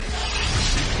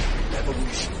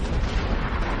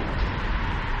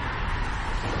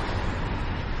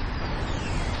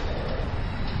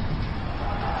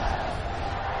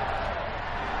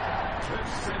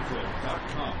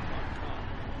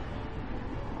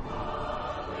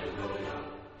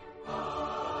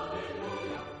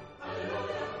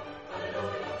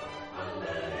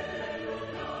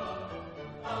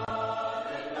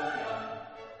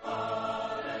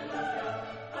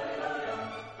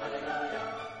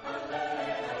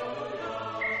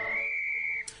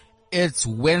It's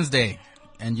Wednesday,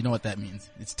 and you know what that means.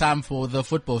 It's time for the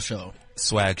football show.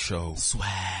 Swag show.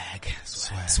 Swag.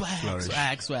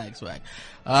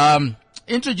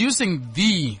 Introducing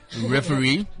the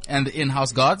referee and the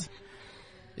in-house guards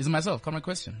is myself, Common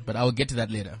Question, but I will get to that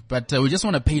later. But we just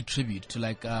want to pay tribute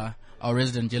to our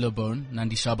resident Yellowbone,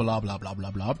 Nandi Shabala, blah, blah,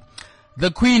 blah, blah.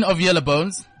 The queen of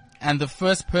Yellowbones and the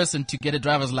first person to get a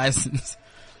driver's license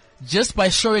just by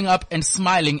showing up and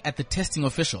smiling at the testing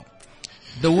official.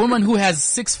 The woman who has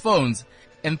 6 phones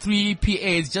and 3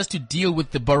 PAs just to deal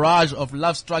with the barrage of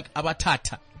love-struck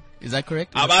abatata. Is that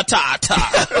correct?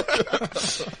 Abatata.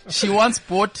 She once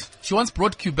brought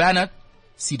Cubana,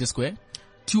 Cedar Square,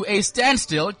 to a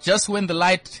standstill just when the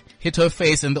light hit her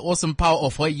face and the awesome power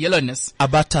of her yellowness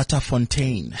Abatata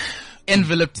Fontaine.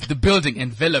 enveloped the building.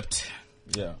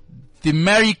 Yeah. The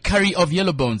Mary Curry of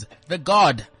Yellowbones, the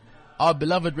god, our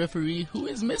beloved referee who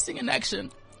is missing in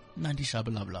action. Nandi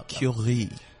Shabala. Curie.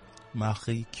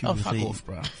 Marie Curie. Oh, fuck off,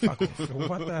 bro. Fuck off.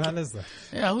 What the hell is that?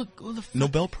 Yeah, who the fuck?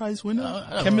 Nobel Prize winner?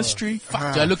 Chemistry?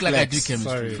 Fuck, do I look like I do chemistry?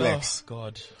 Sorry. Flex.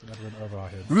 God. That went over our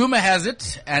heads. Rumor has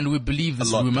it, and we believe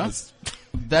this rumor,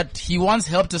 that he once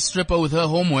helped a stripper with her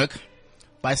homework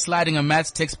by sliding a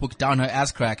maths textbook down her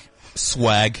ass crack.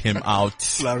 Swag him out.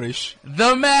 Flourish.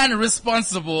 The man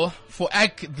responsible for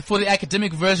the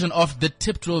academic version of the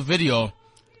tip drill video,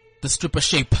 the stripper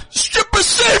shape. Stripper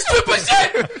shape!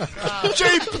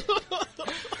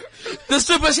 The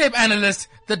stripper shape analyst,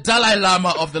 the Dalai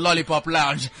Lama of the Lollipop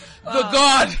Lounge, the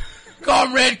god,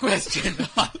 Comrade Question.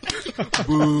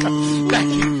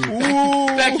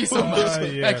 Thank you so much.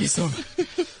 Thank you so much.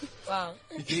 Wow.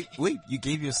 Wait, you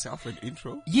gave yourself an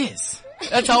intro? Yes.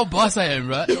 That's how boss I am,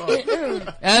 right?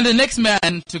 And the next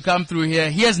man to come through here,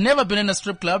 he has never been in a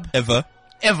strip club. Ever.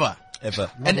 And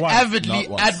once. avidly Not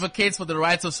once. advocates for the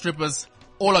rights of strippers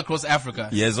all across Africa.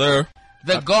 Yes, sir.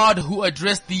 The god who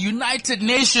addressed the United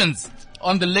Nations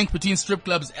on the link between strip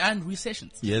clubs and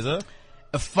recessions. Yes, sir.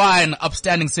 A fine,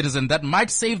 upstanding citizen that might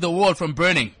save the world from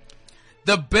burning.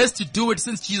 The best to do it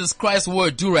since Jesus Christ wore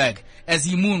a durag as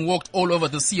he moonwalked all over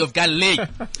the Sea of Galilee.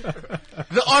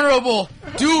 The Honorable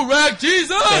Durag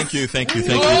Jesus! Thank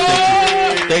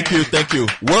you.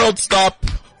 World stop.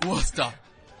 World stop.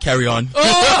 Carry on.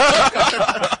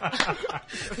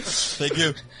 Thank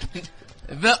you.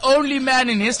 The only man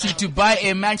in history to buy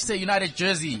a Manchester United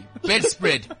jersey,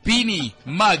 bedspread, beanie,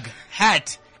 mug,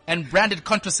 hat, and branded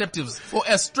contraceptives for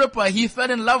a stripper he fell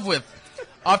in love with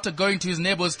after going to his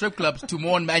neighborhood strip clubs to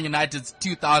mourn Man United's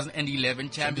 2011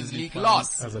 Champions League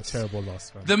loss. That was a terrible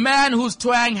loss, man. The man whose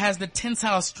twang has the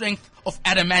tensile strength of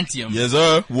adamantium. Yes,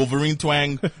 sir. Wolverine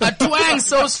twang. A twang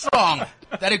so strong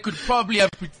that it could probably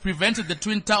have prevented the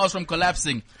Twin Towers from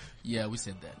collapsing. Yeah, we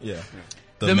said that. Yeah.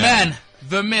 The man,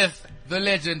 the myth, the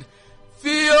legend,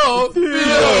 Theo.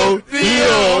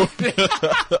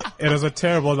 It was a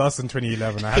terrible loss in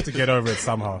 2011. I had to get over it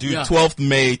somehow. Dude, Yeah. 12th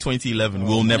May 2011.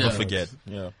 We'll never forget.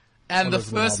 Yeah. And All the those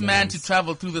first wild man memories. to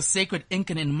travel through the sacred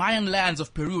Incan and Mayan lands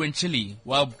of Peru and Chile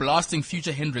while blasting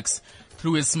Future Hendrix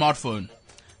through his smartphone.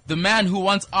 The man who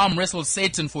once arm wrestled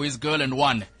Satan for his girl and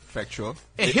won. Factual.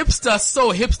 A hipster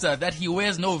so hipster that he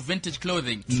wears no vintage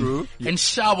clothing. True. And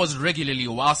showers regularly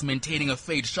whilst maintaining a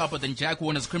fade sharper than Jack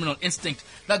Warner's criminal instinct.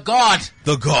 The God,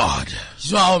 The God.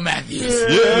 Joao Matthews.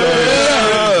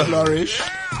 Flourish.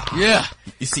 Yeah.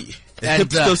 You see, the And,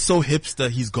 hipster so hipster,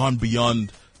 he's gone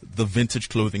beyond the vintage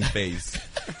clothing phase.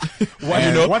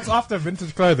 What, what's after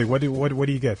vintage clothing? What do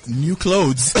you get? New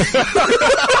clothes.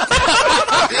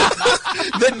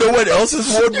 That no one else has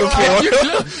worn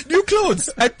before. New clothes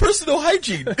and personal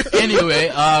hygiene. Anyway,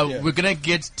 we're gonna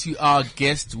get to our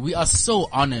guest. We are so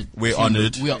honored. We're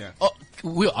honored.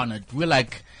 We're honored. We're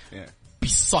like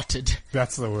besotted.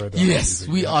 That's the word. Yes,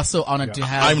 we are so honored to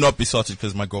have. I'm not besotted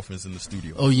because my girlfriend's in the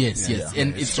studio. Oh yes, yes,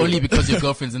 and it's only because your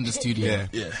girlfriend's in the studio.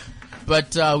 Yeah.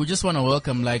 But we just want to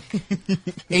welcome like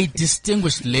a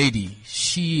distinguished lady.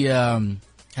 She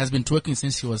has been twerking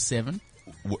since she was 7.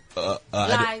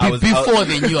 Before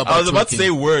they knew about I was about to twerking. say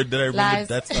word that I remember Lies.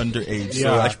 that's underage. So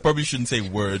Yeah. I probably shouldn't say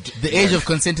word. The age of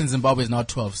consent in Zimbabwe is now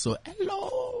 12. So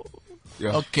hello.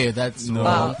 Yeah. Okay, that's No.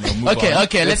 wrong. No, move Okay, on.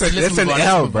 okay. Let's That's move an on.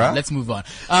 L, bruh. Let's move on.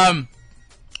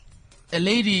 A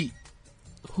lady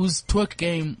whose twerk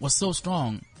game was so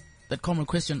strong that Common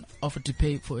Question offered to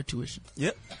pay for her tuition.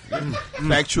 Yep.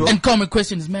 Factual. And Common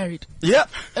Question is married. Yep.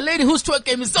 A lady whose twerk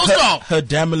game is so strong. Her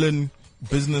Damelin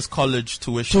Business College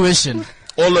tuition. Tuition.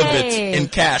 All of Hey. it in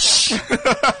cash.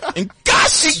 In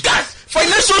cash.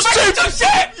 Financial shit.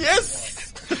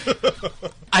 Yes.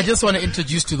 I just want to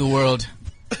introduce to the world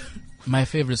my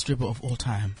favorite stripper of all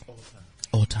time.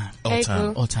 All time. All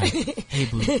time. All time. Hey,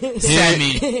 boo.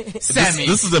 Sammy. Sammy.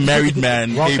 This is a married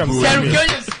man. Welcome, hey, boo. Sammy.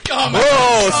 Sammy, oh my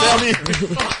Sammy.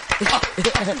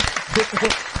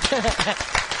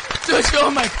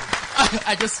 Oh my!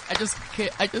 I just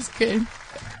came.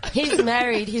 He's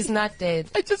married. He's not dead.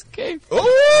 I just came.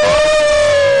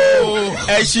 Oh!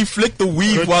 And she flicked the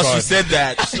weave Good while God. she said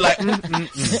that. She's like, Look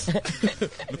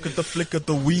at the flick of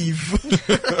the weave.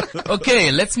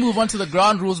 Okay, let's move on to the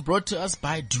ground rules brought to us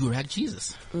by Durag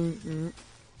Jesus.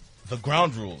 The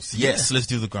ground rules. Yes, let's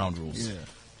do the ground rules. Yeah.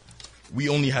 We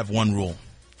only have one rule.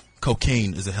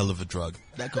 Cocaine is a hell of a drug.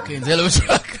 That cocaine's hell of a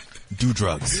drug. Do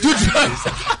drugs. Do drugs.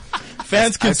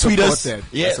 Fans can tweet us. That.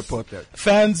 Yes. I support that.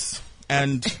 Fans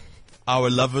and our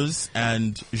lovers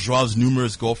and Joao's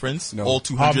numerous girlfriends. No. All Our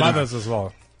 200. mothers as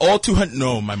well. All 200.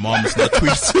 No, my mom is not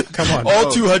tweets. Come on. All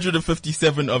No.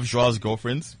 257 of Joao's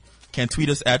girlfriends can tweet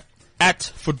us at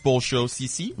Football Show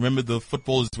CC. Remember, the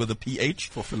football is with a PH.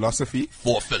 For philosophy.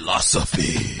 For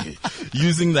philosophy.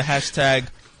 Using the hashtag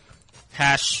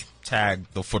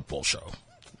the football show.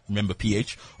 Remember,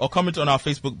 PH. Or comment on our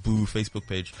Facebook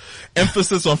page.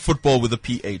 Emphasis on football with a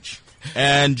PH.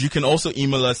 And you can also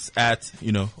email us at,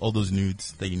 all those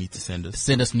nudes that you need to send us.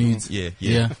 Send us nudes. Yeah.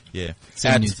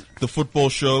 Send At nudes. the football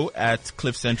show at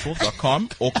cliffcentral.com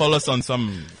or call us on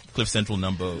some Cliff Central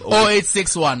number.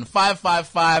 0861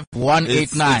 555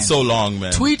 189. It's so long,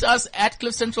 man. Tweet us at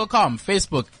cliffcentral.com.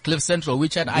 Facebook, Cliff Central.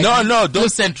 WeChat, IG. No, Cliff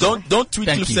don't Central. don't tweet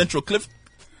Thank Cliff you. Central.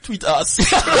 Tweet us.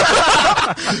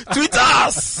 Tweet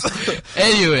us.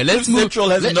 Anyway, let's Cliff move. Central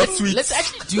has enough tweets. Let's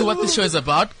actually do what this show is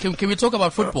about. Can we talk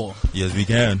about football? Yes, we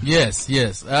can. Yes.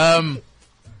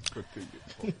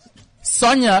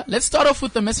 Sonia, let's start off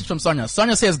with the message from Sonia.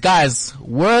 Sonia says, guys,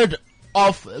 word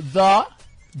of the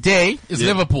day is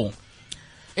Liverpool.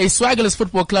 A swaggerless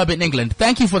football club in England.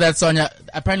 Thank you for that, Sonia.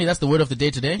 Apparently that's the word of the day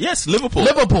today. Yes, Liverpool.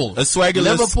 Liverpool. A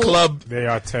swaggerless Liverpool. club They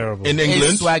are terrible. in A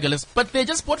England. swaggerless. But they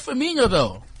just bought Firmino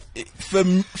though.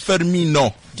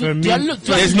 Firmino. Do I look,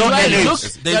 There's do no I NH. look,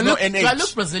 There's do I no look, NH. Do I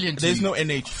look Brazilian to There's you? no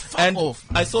NH. And off.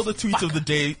 I saw the tweet of the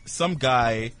day. Some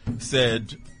guy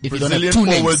said If you don't have Brazilian two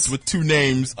forwards names. with two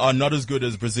names are not as good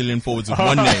as Brazilian forwards with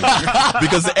one name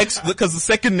because the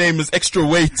second name is extra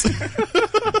weight.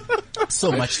 So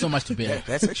much to bear.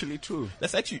 That's actually true.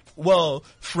 That's actually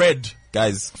Fred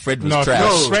was No, trash.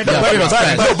 no, Fred was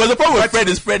trash. No, but the problem with Fred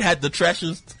is Fred had the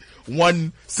trashest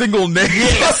one single name.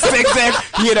 Yes,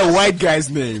 exactly. He had a white guy's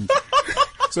name.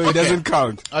 So it doesn't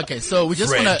count. Okay, so we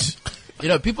just Fred.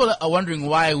 wanna, people are wondering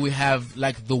why we have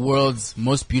like the world's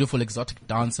most beautiful exotic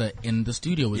dancer in the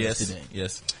studio with us today.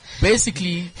 Yes.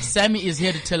 Basically, Sammy is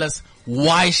here to tell us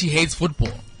why she hates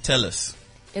football. Tell us.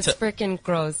 It's freaking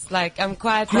gross. Like, I'm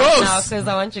quiet Gross. right now because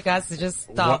I want you guys to just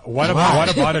stop. What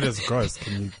about it is gross?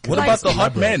 Can What you about the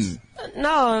hot elaborate? men?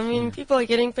 No, I mean, people are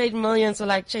getting paid millions for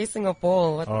like chasing a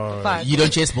ball. What the fuck? You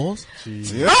don't chase balls?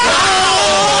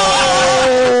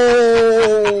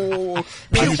 Oh!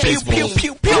 Pew, Pew, pew,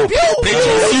 pew, pew, pew. They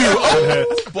chase you. Oh,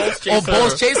 balls chase Or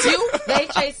balls chase you? They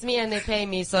chase me and they pay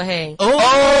me, so hey.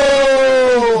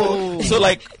 Oh! So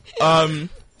like,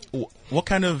 what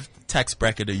kind of tax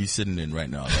bracket are you sitting in right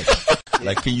now?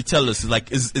 Like, can you tell us?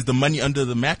 Like, is the money under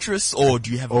the mattress, or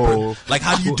do you have? Like,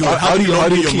 how do you do it? How do you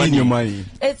launder your money?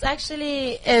 It's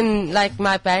actually in like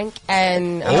my bank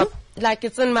and like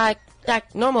it's in my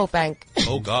like normal bank.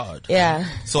 Oh God. Yeah.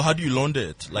 So how do you launder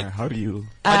it? Like, How do you?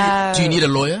 Do you need a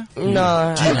lawyer?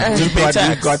 No. do you pay tax?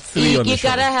 You've got three on the You show.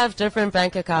 gotta have different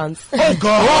bank accounts. Oh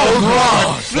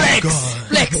God.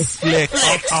 Flex!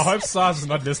 Flex. I hope SARS is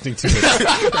not listening to this.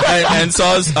 and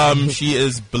Saz, she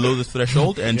is below the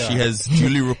threshold, and she has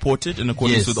duly reported in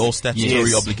accordance Yes. with all statutory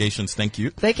Yes. obligations. Thank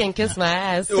you. They can kiss my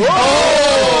ass. Okay.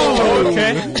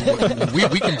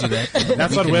 We can do that.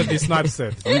 That's what Wesley Snipes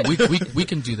said. We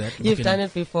can do that. You've done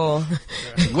it before.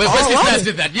 Wesley Snipes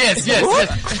did that. Yes.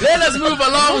 Let us move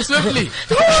along swiftly.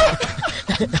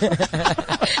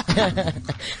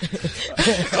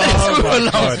 Let's move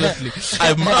along swiftly.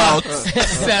 I'm out.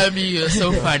 Sammy, you're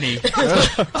so funny.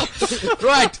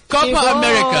 Right, Copa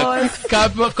Divorce.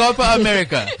 America. Copa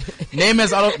America.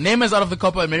 Neymar's out of the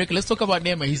Copa America. Let's talk about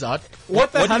Neymar. He's out.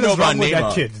 What the What do hell you know is wrong about with that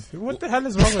Neymar? kid? What the hell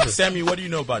is wrong with him? Sammy, what do you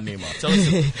know about Neymar? Tell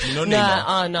us. You know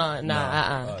Neymar? Nah,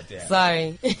 no. Oh, damn.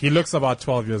 Sorry. He looks about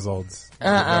 12 years old.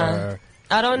 I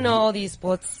don't know all these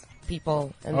sports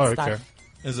people and stuff. okay.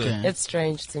 Is it? Okay. It's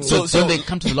strange to me. So- Don't they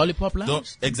come to the Lollipop Lounge?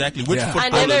 Don't, exactly. Which Yeah. I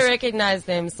footballers? never recognize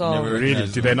them, so Never Really?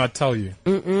 recognize Do them. they not tell you?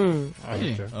 Really?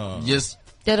 Okay. Just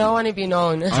they don't want to be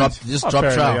known. drop Apparently,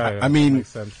 trout. yeah, I mean, makes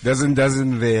sense.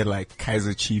 doesn't their like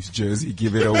Kaiser Chiefs jersey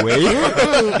give it away?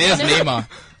 There's Neymar.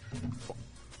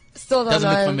 Still don't Doesn't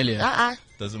know look him. familiar.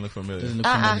 Doesn't look familiar. Doesn't look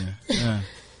familiar. Yeah.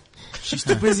 She's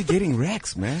too busy getting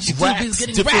racks, man. She's too busy Racks,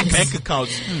 getting different racks. bank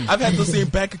accounts. I've had the same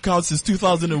bank account since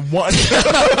 2001.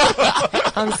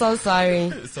 I'm so sorry.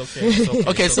 It's okay. It's okay.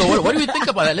 Okay, so what do we think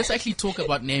about that? Let's actually talk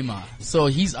about Neymar. So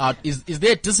he's out. Is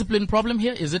there a discipline problem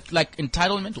here? Is it like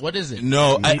entitlement? What is it?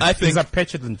 No, I think he's a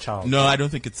petulant child. no, I don't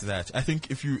think it's that. I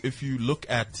think if you look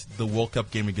at the World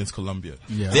Cup game against Colombia,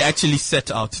 Yeah. they actually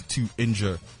set out to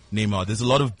injure Neymar. There's a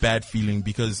lot of bad feeling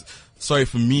because, sorry,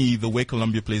 for me, the way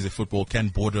Colombia plays their football can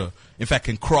border, in fact,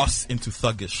 can cross into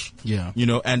thuggish. Yeah. You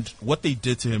know, and what they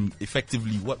did to him,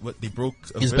 effectively, what they broke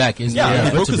His back. they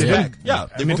broke his vertebrae. back. Yeah,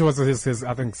 I mean, it was his,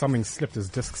 I think something slipped, his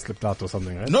disc slipped out or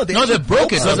something, right? No, they No, they actually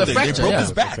broke it. It was a something. fracture, They broke yeah.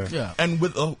 his back. Okay. Yeah. And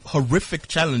with a horrific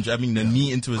challenge, I mean, the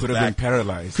knee into his Could back. have been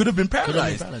paralyzed. Could have been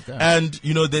paralyzed. yeah. And,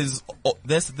 you know, there's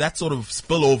that sort of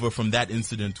spillover from that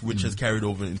incident, which has carried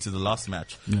over into the last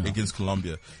match against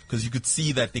Colombia. Because you could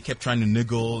see that they kept trying to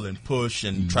niggle and push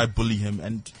and try to bully him.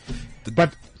 And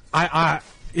But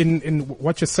in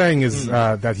what you're saying is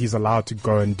that he's allowed to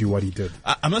go and do what he did.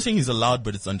 I'm not saying he's allowed,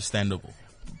 but it's understandable.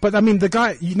 But I mean, the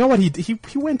guy, you know what he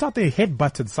went out there,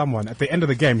 headbutted someone at the end of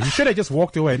the game. He should have just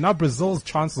walked away. Now Brazil's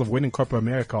chances of winning Copa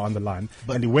America are on the line.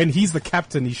 And when he's the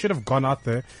captain, he should have gone out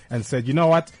there and said, you know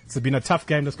what, it's been a tough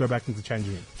game. Let's go back into the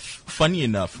changing room. Funny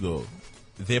enough, though,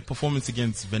 their performance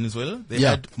against Venezuela, they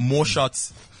Yeah. had more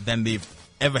shots than they've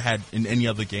ever had in any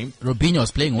other game.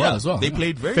 Robinho's playing well as well. They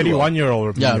played very well.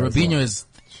 31-year-old. Yeah, Robinho as Robinho well. is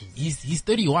he's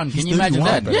 31. Can He's you imagine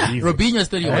 31, that? Yeah, man. Robinho is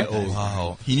 31. Oh,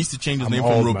 wow. He needs to change his I'm name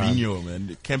old, from man. Robinho, man.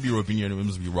 It can't be Robinho, it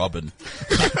must be Robin.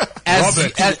 As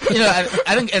you know,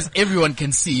 I think as everyone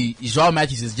can see, João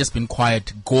Matthews has just been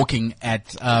quiet, gawking at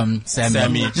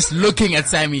Sammy, just looking at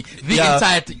Sammy. The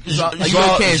entire. Are you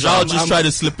okay, João João? just tried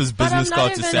to slip his But I'm business not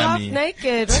card to even half Sammy.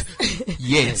 naked.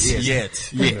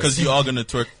 Yes. Because you are going to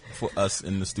twerk for us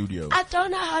in the studio. I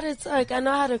don't know how to twerk. I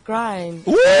know how to grind.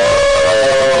 Our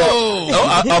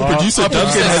producer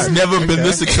Duncan has never been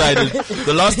this excited.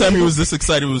 The last time he was this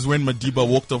excited was when Madiba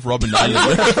walked off Robin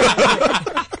Island.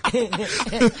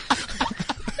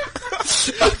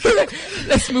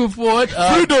 Let's move forward.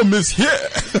 Freedom is here.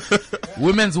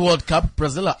 Women's World Cup,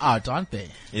 Brazil are out, aren't they?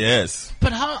 Yes.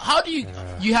 But how do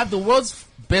you have the world's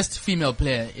best female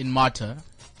player in Marta?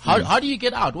 How do you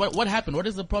get out? What happened? What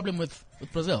is the problem with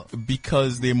Brazil?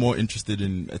 Because they're more interested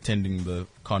in attending the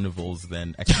carnivals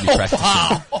than actually practicing.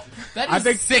 Wow, that is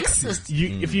I think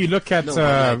sexist. If you look at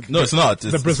No, it's not.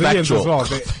 It's the Brazilians factual. as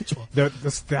well,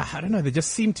 I don't know, they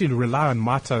just seem to rely on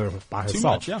Marta by herself.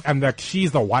 much, yeah. And like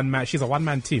she's a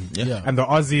one-man team. Yeah. And the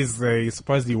Aussies, they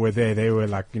supposedly were there, they were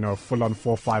like, full on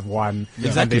 4-5-1. And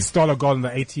Exactly. they stole a goal in the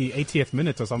 80th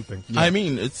minute or something. I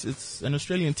mean, it's an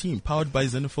Australian team powered by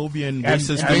xenophobia and And-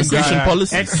 racist and, immigration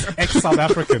policies. Ex-South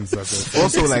Africans.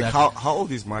 Also, like, how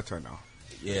old is Marta now?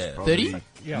 Yeah. 30?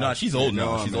 Yeah. No, she's old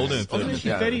now. No, She's man. older than 30. Isn't she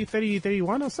Yeah. 30,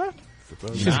 31 or so?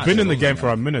 She's Nah, been in the she's game older for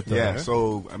a minute though. Yeah, eh?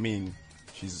 so, I mean,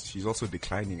 she's also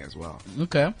declining as well.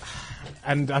 Okay.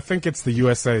 And I think it's the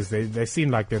USA's. They seem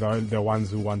like they're the ones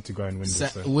who want to go and win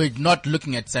this. So. We're not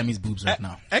looking at Sammy's boobs right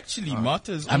now. Actually,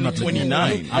 Marta's I'm only not looking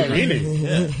 29.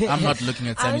 Really? I'm not looking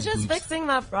at I'm Sammy's just boobs. fixing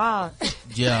my bra.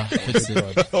 Yeah, fix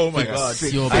it. Oh my god.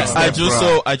 It's your I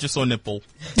bra. just saw nipple.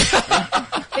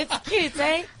 It's cute,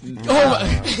 eh?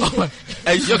 Oh my.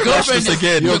 Hey, your girlfriend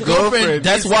again. Your girlfriend.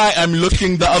 That's why I'm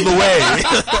looking the other way.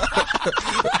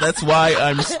 That's why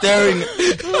I'm staring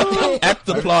at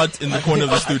the plant in the corner of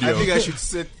the I studio. think I should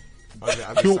sit on the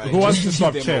other Who side. wants to Keep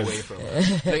swap them chairs? away from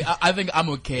her. Like, I think I'm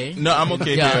okay. No, I'm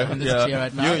okay Yeah, here. in this chair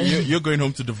right now. You're going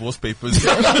home to divorce papers.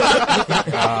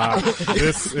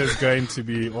 This is going to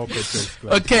be awkward to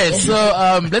explain. Okay,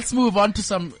 so let's move on to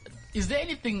some. Is there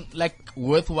anything like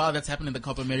worthwhile that's happened in the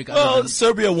Copa America? other Well, than-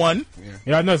 Serbia won.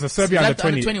 Yeah, no, it's a Serbia Is under that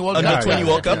 20. under 20 World Under Cup? 20 Yeah,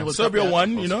 World yeah, Cup. yeah. Serbia Yeah.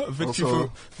 won, victory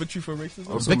Also- for racism.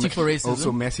 Victory for racism.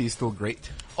 Also, Messi is still great.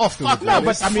 Oh fuck No,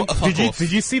 but I mean, Fuck off.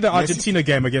 did you see the Argentina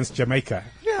game against Jamaica?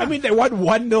 I mean, they won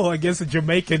 1-0 against a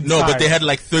Jamaican No, side. but they had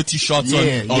like 30 shots on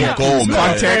yeah. goal,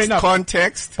 man. Fair enough.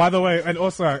 Context. By the way, and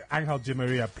also Angel Di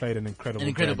Maria played an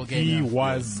incredible game, He yeah.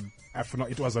 was,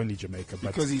 it was only Jamaica,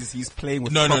 but Because he's playing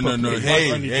with No. proper players. it was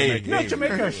Hey, only hey, Jamaica. No, hey.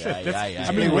 Jamaica is shit. Yeah, That's- yeah,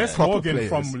 I mean, yeah. Wes Proper Morgan players.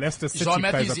 from Leicester City João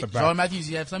plays Matthews, at the João back. Matthews,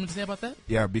 you have something to say about that?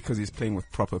 Yeah, because he's playing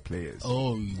with proper players.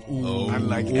 Oh,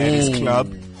 Unlike at his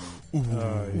club.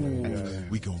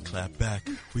 We gonna clap back.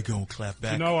 We gonna clap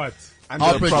back. You know what? Under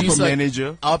Our a proper producer-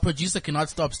 manager. our producer cannot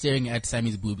stop staring at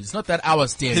Sammy's boob. It's not that I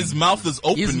was staring. His mouth is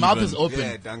open. His mouth even. is open.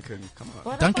 Yeah, Duncan, come on.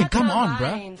 What Duncan, about come my on,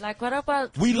 bruh. mind? Like, what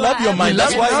about? We love your mind.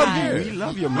 That's why I'm here. We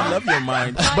love your We mind. love your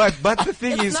mind. But the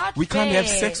thing It's is, not we can't have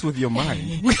fair. sex with your mind.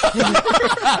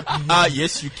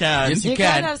 Yes, you can. Yes, You you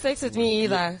can't can. have sex with me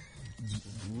either.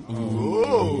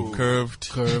 Ooh. Curved.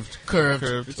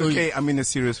 It's okay. I'm in a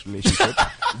serious relationship.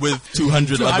 With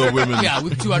 200 other women. Yeah,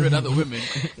 with 200 other women.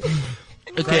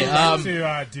 Okay,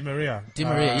 to Di Maria. Di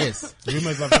Maria, yes.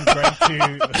 Rumors of him going to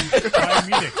Bayern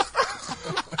Munich.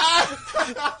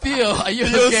 Theo, are you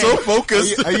You're okay? so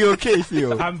focused. Are you okay,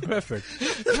 Theo? I'm perfect.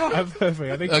 I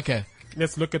think. Okay.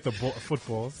 Let's look at the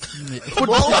footballs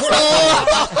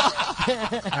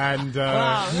and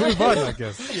move on, I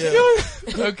guess.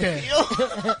 Okay.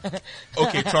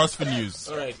 Okay, transfer news.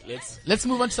 All right, Let's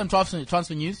move on to some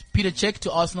transfer news. Peter Cech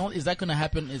to Arsenal. Is that going to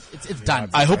happen? It's done.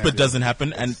 I hope it doesn't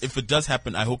happen, and if it does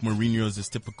happen, I hope Mourinho is his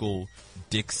typical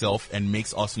dick self and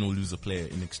makes Arsenal lose a player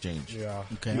in exchange. Yeah.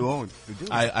 Okay. You won't.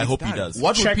 I hope he does.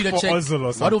 What will Check Peter for Ozil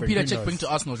or Cech? What will something, Peter who Cech knows? bring to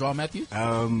Arsenal, Joao Matthew?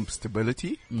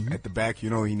 Stability at the back. He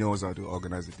knows how to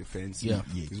organize the defense. Yeah.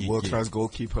 He's a world-class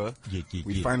goalkeeper. We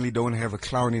yeah. finally don't have a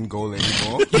clown in goal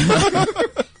anymore.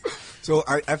 So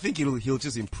I think he'll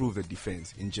just improve the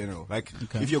defense in general. Like,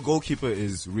 if your goalkeeper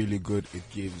is really good, it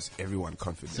gives everyone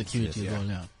confidence. Security as well,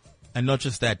 yeah. And not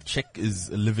just that, Cech is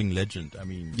a living legend. I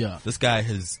mean, Yeah. this guy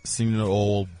has seen it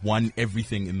all, won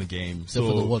everything in the game. Except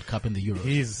for the World Cup and the Euros.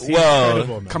 He's Well,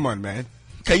 incredible, man. Come on, man.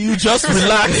 Can you just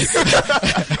relax?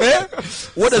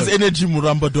 What does Energy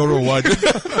Murambadoro want?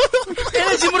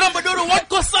 Energy Murambadoro, what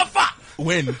Kosafa?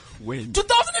 When?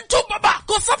 2002, Baba.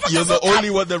 Kosafa. You're the only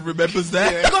one that remembers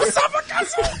that? Kosafa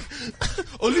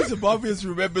Kasu. Only Zimbabweans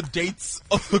remember dates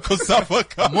of the Kosafa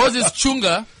Cup. Moses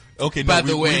Chunga. Okay, By no,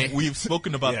 the way. we've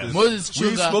spoken about this. Moses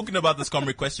We've Chunga. spoken about this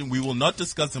comrade question. We will not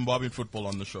discuss Zimbabwean football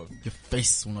on the show. Your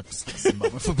face will not discuss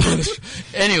Zimbabwe football.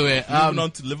 Anyway, Moving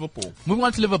on to Liverpool.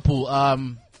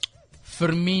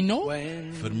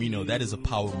 Firmino, that is a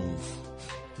power move.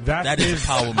 That is a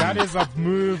power move. That is a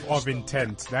move of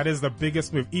intent. That is the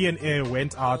biggest move. Ian Ayre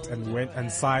went out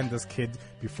and signed this kid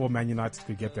before Man United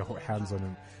could get their hands on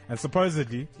him. And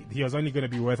supposedly he was only going to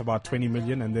be worth about 20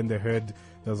 million, and then they heard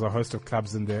there was a host of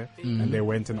clubs in there, and they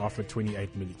went and offered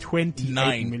 28 million.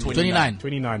 29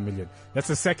 million. That's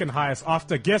the second highest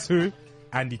after, guess who?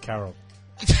 Andy Carroll.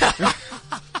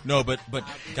 No, but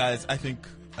guys, I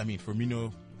mean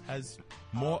Firmino has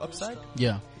more upside.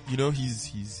 Yeah. You know, he's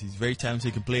very talented.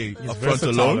 He can play up front versatile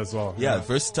alone as well. Yeah, Yeah.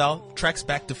 versatile. Tracks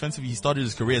back defensively. He started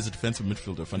his career as a defensive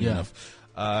midfielder. Funny Yeah. enough,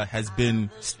 has been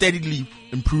steadily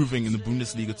improving in the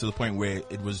Bundesliga to the point where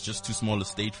it was just too small a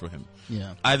stage for him.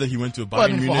 Yeah. Either he went to a Well, I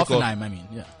Bayern mean, for Munich or Hoffenheim, I mean,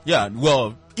 yeah. yeah.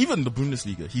 Well, even the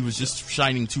Bundesliga, he was just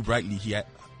shining too brightly. He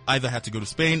either had to go to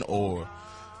Spain or.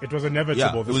 It was inevitable.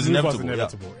 Yeah, This it was move inevitable, was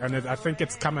inevitable. And I think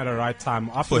it's come at the right time.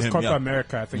 After For this him, Copa yeah.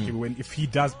 America, I think if he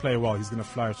does play well, he's going to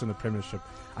flourish in the Premiership.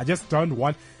 I just don't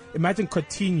want... Imagine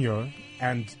Coutinho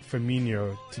and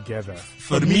Firmino together.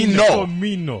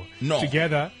 Firmino No.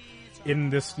 together in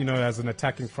this, as an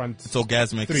attacking front. It's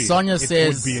orgasmic. Three. Sonia It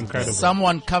says, would be incredible.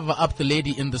 someone cover up the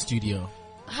lady in the studio.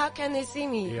 How can they see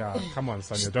me? Yeah, come on,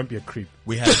 Sonia, don't be a creep.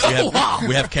 We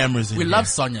have cameras in We here. love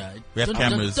Sonia. We have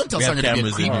cameras. Don't tell We have Sonia to be a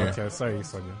cameras in creep. Oh, here. okay, sorry,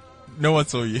 Sonia. No one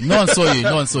saw you. No one saw you.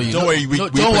 No one saw you. Don't worry, we're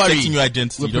don't protecting worry. your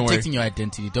identity. We're Don't worry. protecting your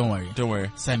identity. Don't worry. Don't worry.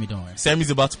 Sammy, don't worry.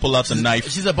 Sammy's about to pull out the knife.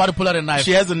 She's about to pull out a knife.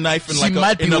 She has a knife in She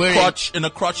might be in a wearing-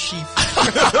 crotch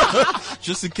sheath.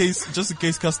 just in case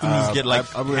customers get I'm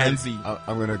handsy.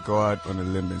 I'm gonna go out on a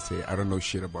limb and say I don't know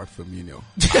shit about Firmino.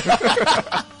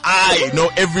 I know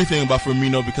everything about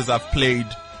Firmino because I've played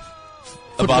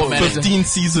about Manager. 15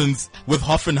 seasons with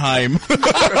Hoffenheim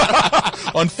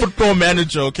on Football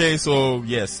Manager. Okay, so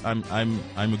yes, I'm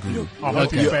agreeing. I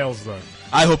hope he Okay. fails, though.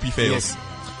 I hope he fails.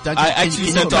 Duncan, I can actually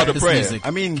you sent cut out a this prayer. music? I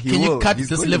mean, Can you cut He's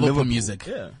this going to Liverpool music?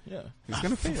 Yeah. He's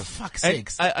gonna fail. Fuck's And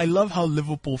sakes. I love how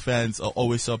Liverpool fans are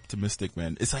always so optimistic,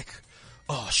 man. It's like,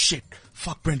 oh shit,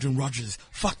 fuck Brendan Rodgers,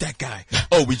 fuck that guy.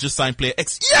 Oh, we just signed player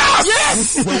X.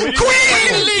 Yes!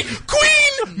 Queen!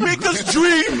 Make us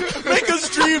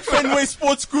dream, Fenway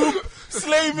Sports Group.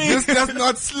 Slay me. This does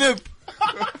not slip.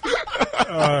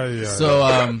 Yeah.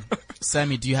 So,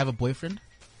 Sammy, do you have a boyfriend?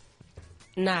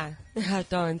 Nah, I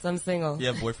don't. I'm single.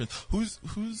 Yeah, boyfriend.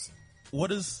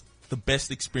 What is the best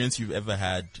experience you've ever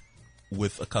had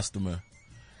with a customer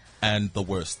and the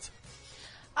worst?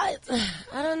 I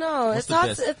don't know. What's It's the hard.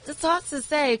 best? It's hard to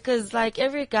say because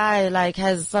every guy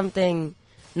has something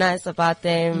nice about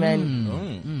them,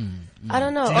 and I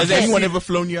don't know. Has Okay. anyone ever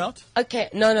flown you out? Okay,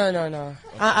 no.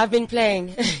 I've been playing.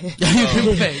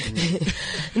 You play.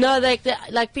 No,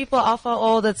 people offer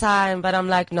all the time, but I'm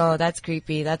like, no, that's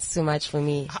creepy. That's too much for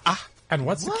me. And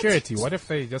what security? What if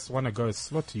they just want to go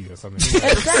slaughter you or something?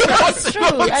 Exactly, that's true.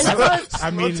 And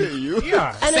I mean,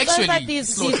 yeah. and it's Sexually like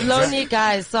these lonely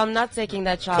guys, so I'm not taking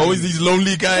that chance. Always these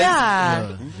lonely guys.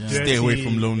 Yeah. Stay away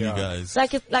from lonely Yeah. guys.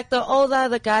 Like the older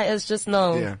the guy is, just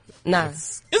no. Yeah. Nah.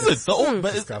 Is it the old?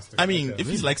 But Disgusting. I mean, if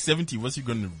he's like 70, what's he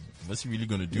really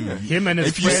gonna do? Him and his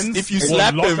if you friends. if you will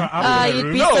slap lock him, her up in a you'd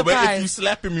room. be no, but if surprised. you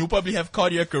slap him, you'll probably have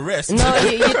cardiac arrest. No,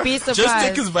 you'd be surprised. Just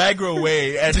take his Viagra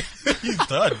away and he's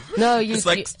done. No, you'd It's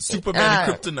like be, Superman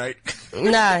and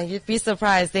Kryptonite. Nah, you'd be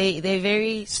surprised. They're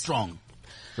very. Strong.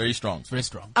 Very strong. Very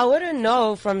strong. I wouldn't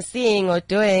know from seeing or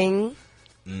doing,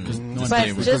 No but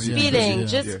one- just yeah. feeling, Yeah.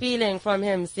 just feeling from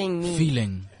him seeing me.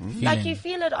 Feeling. Like you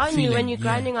feel it on you Feeling, when you're yeah.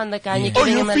 grinding on the guy and Yeah. you're Oh,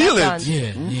 giving you him a feel lap it? dance.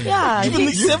 Yeah. Yeah, Even you,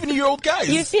 these 70-year-old guys.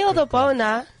 you feel the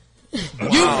boner. You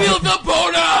feel the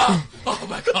boner! Oh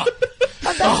my god.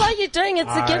 But that's why you're doing it,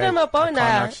 to give him a I can't boner.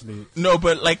 actually. No,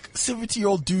 but like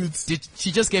 70-year-old dudes.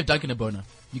 She just gave Duncan a boner.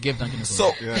 You gave Duncan a boner.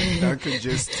 So Yeah, Duncan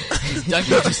just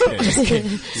Duncan just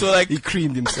gave. so like he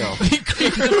creamed himself. He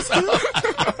creamed himself.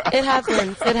 It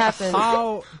happens. It happens.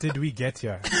 How did we get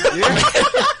here?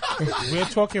 We're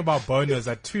talking about boners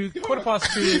at 2:15 in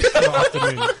the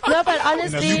afternoon. No, but In a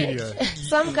honestly, studio.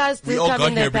 some guys we do all come got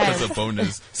in their here because pants. of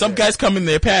boners. Some guys come in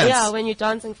their pants. Yeah, when you're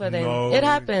dancing for them. No. It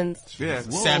happens. Yeah.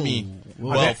 Sammy. Are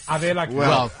Well, they, are they like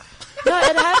Well, No,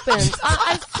 it happens.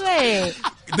 I swear.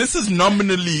 this is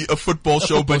nominally a football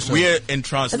show, but we're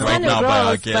entranced It's right kind of now by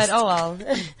our gross, but guest. oh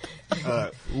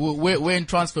well. we're in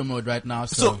transfer mode right now.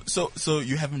 So, So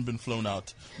you haven't been flown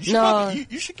out. You should, No.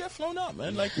 you should get flown out,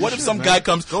 man. Like, what if some guy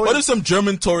comes? What if some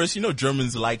German tourist? You know,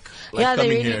 Germans like Yeah, they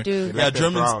coming really here. do. They Yeah, like their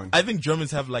Germans. brown. I think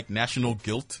Germans have like national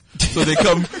guilt, so they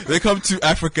come to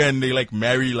Africa and they like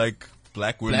marry like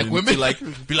black women, Black women? to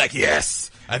like be like,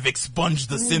 yes, I've expunged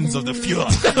the sins of the Führer.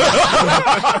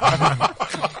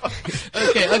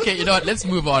 okay, you know what? Let's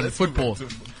move on. Football.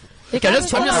 Okay, let's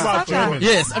talk about Germans?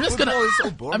 Yes, I'm Football is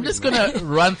so boring, I'm just man. gonna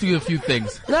run through a few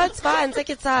things. No, it's fine. Take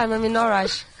your time. I'm in no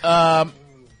rush.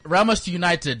 Ramos to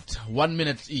United, 1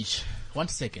 minute each. 1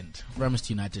 second. Ramos to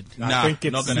United. I think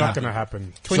it's not not gonna going to happen.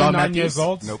 happen. 29 Matthews? years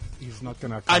old? Nope. He's not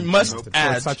going to I must for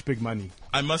add- such big money.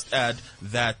 I must add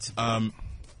that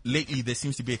lately there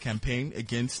seems to be a campaign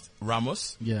against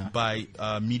Ramos Yeah. by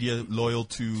media loyal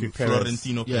to Perez.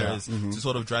 Florentino Yeah. Perez to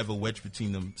sort of drive a wedge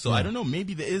between them. So I don't know,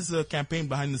 maybe there is a campaign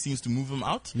behind the scenes to move him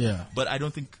out. Yeah. But I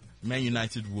don't think Man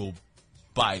United will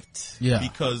bite. Yeah.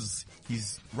 Because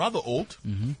he's rather old.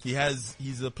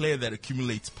 He's a player that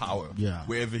accumulates power Yeah.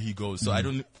 wherever he goes. So I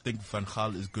don't think Van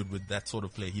Gaal is good with that sort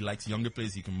of play. He likes younger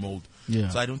players he can mold. Yeah.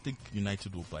 So I don't think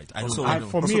United will bite. I don't Also, I I- don't-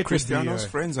 for me, also it would be, Cristiano's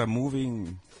friends are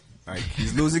moving. Like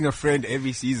he's losing a friend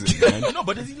every season, man. No,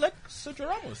 but is he like Sergio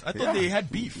Ramos? I thought they had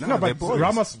beef. No, No, they're but boys.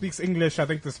 Ramos speaks English. I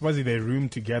think supposedly they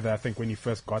roomed together, I think, when he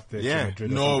first got there. Yeah. To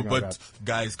Madrid or No, something like but that.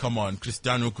 guys, come on.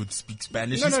 Cristiano could speak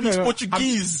Spanish. No, he no, speaks no.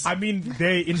 Portuguese. I mean,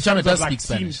 they in Cristiano terms of does like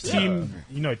speak team,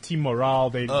 Spanish. team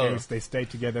morale. They Oh. they stay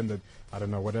together and I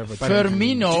don't know whatever.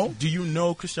 Firmino. Do you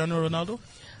know Cristiano Ronaldo?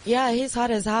 Yeah, he's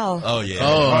hot as hell. Oh yeah.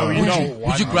 Oh, you know,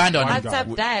 Would you grind on I him?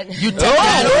 tapped that. You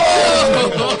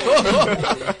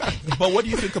But what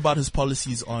do you think about his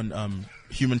policies on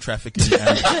human trafficking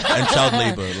and child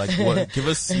labor? Like, what? Give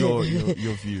us your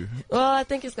view. Well, I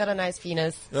think he's got a nice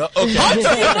penis. Okay.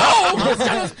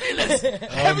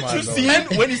 Haven't my you Lord.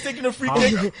 seen when he's taking a free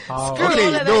kick? All of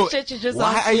that no, shit you just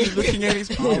why asked are me. you looking at his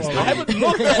penis? I haven't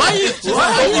looked. Why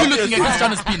are you looking at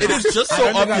Cristiano's penis? It is just so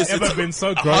I don't think obvious. I've ever It's been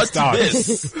so hard grossed to out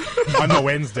miss. on a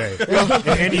Wednesday.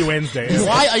 Any Wednesday.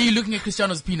 Why are you looking at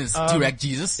Cristiano's penis, Direct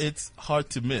Jesus? It's hard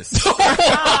to miss. It's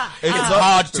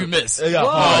hard to miss. Yeah.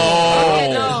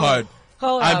 Okay, no. Hard.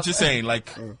 Hold I'm up. just saying, like,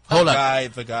 Hold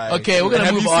up. the guy. Okay, we're gonna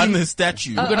Have move you on. seen his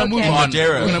statue? We're gonna move okay. on.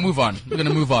 Madeira. We're gonna move on. We're gonna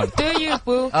move on. Do you,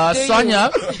 boo? Do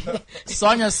you?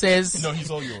 Sonia says, No, he's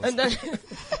all yours. And then,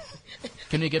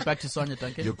 can we get back to Sonia,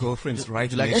 Duncan? Your girlfriend's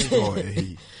right like next door.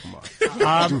 Hey, come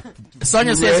on.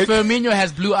 Sonia says, Firmino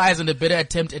has blue eyes and a better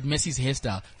attempt at Messi's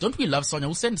hairstyle. Don't we love Sonia?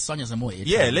 We'll send Sonia some more.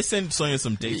 Yeah, let's send Sonia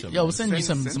some data. Yeah, we'll send you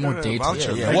some Send more her a data.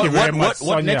 voucher, Yeah. man. Thank you very much,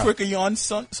 What Sonia. network are you on,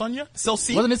 Sonia?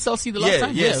 Celsi? Wasn't it Chelsea the last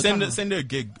time? Yeah, it was send fine. her a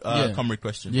gig, Yeah. come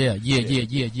request. Yeah.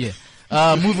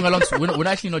 Moving along, we're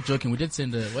actually not joking. We did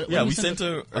send a. What Yeah, did we send sent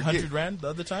her 100 rand the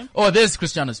other time. Oh, there's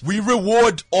Cristiano's. We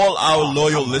reward all our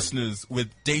loyal listeners with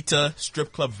data,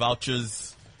 strip club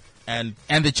vouchers, and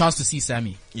And the chance to see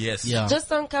Sammy. yes. Yeah. just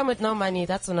don't come with no money.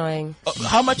 That's annoying.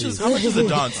 How much is a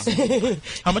dance?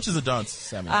 How much is a dance,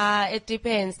 Sammy? It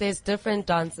depends. There's different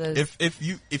dances.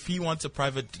 If he wants a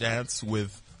private dance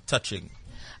with touching,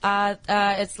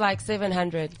 It's like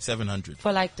 700 700.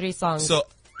 for like 3 songs. So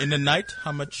in a night,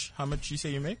 how much you say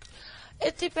you make?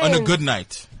 It depends. On a good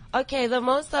night. Okay, the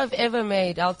most I've ever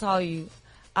made, I'll tell you,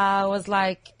 was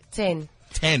like 10.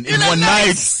 10 in one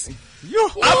night. I'm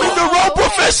in the wrong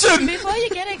profession. Before you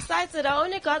get excited, I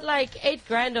only got like 8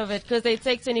 grand of it because they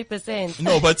take 20%.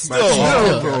 No, but still,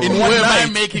 in one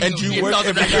night, and you work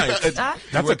every night.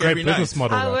 That's a great business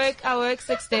model. I work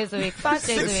 6 days a week, 5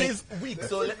 days a week.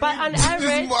 But on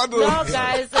average, no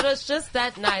guys, it was just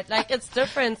that night. Like it's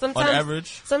different. Sometimes, on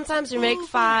average, sometimes you make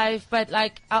 5, but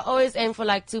like I always aim for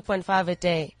like 2.5 a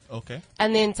day. Okay.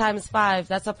 And then times 5,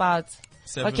 that's about.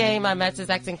 7, okay, my maths is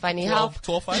acting funny.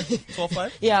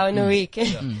 12.5? Yeah, in a week.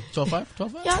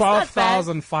 12.5? Yeah,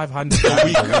 12,500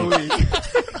 a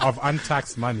week of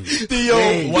untaxed money.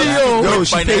 No,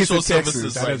 she pays the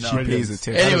services taxes. right now. She pays the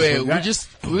taxes. Anyway,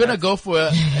 we're gonna go for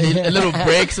a little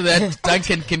break so that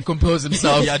Duncan can compose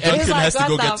himself. Yeah, Duncan has to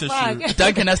go get fuck? tissue.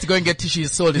 Duncan has to go and get tissue.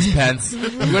 He's soiled his pants.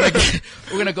 We're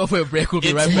gonna go for a break. We'll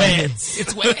be right back.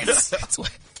 It's wet. It's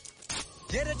wet.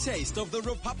 Get a taste of the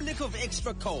Republic of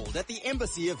Extra Cold at the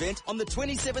Embassy event on the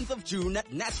 27th of June at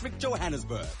Nasrec,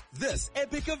 Johannesburg. This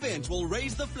epic event will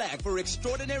raise the flag for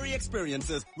extraordinary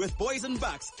experiences with Boys and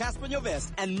Bucks, Casper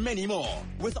Nyovest, and many more.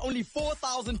 With only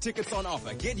 4,000 tickets on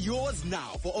offer, get yours now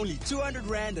for only 200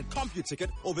 Rand at CompuTicket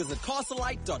or visit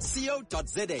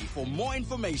castlelight.co.za for more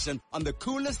information on the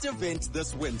coolest event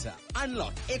this winter.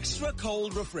 Unlock extra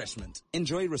cold refreshment.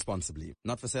 Enjoy responsibly.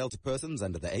 Not for sale to persons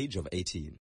under the age of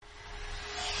 18.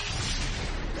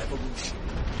 Revolution.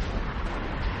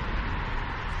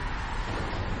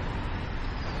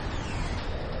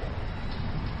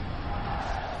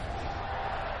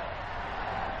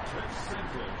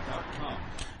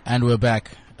 And we're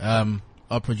back.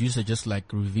 Our producer just like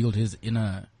revealed his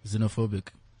inner xenophobic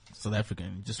South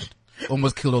African. Just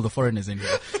almost killed all the foreigners in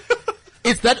here.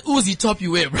 It's that Uzi top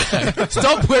you wear, bro.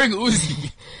 Stop wearing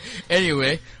Uzi.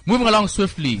 Anyway, moving along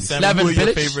swiftly. Sam, who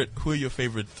are your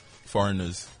favorite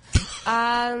foreigners?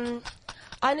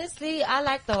 Honestly, I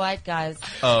like the white guys.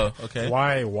 Oh, okay.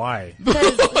 Why?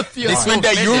 They spend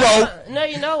their euro. No,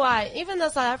 you know why? Even the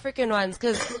South African ones,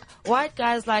 because white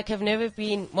guys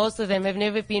most of them have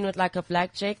never been with like a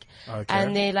black chick,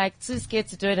 and they're like too scared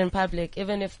to do it in public,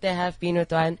 even if they have been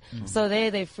with one. So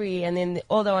they're free, and then the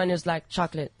other one is like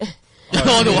chocolate. The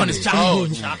other one is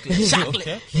chocolate. Chocolate.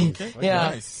 Okay. Yeah.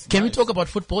 Nice. Can we talk about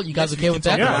football? You guys okay with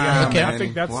that? Yeah, Okay. I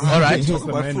think that's all right. that's Talk the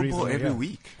about main football reason, every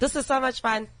week. This is so much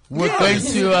fun. We're going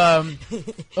to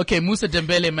okay, Musa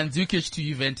Dembele, Mandzukic to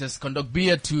Juventus,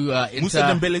 Kondogbia to Inter. Musa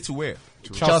Dembele to where?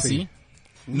 Chelsea.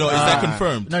 No, is that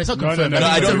confirmed? No, it's not No, confirmed. no, no, I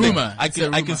mean, I it's a don't think-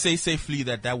 rumor. I can say safely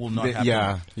that will not happen.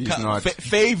 Yeah, he's not.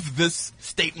 Fave this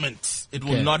statement. It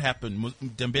will not happen.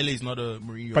 Dembele is not a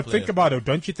Mourinho But player. think about it.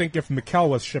 Don't you think if Mikel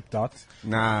was shipped out,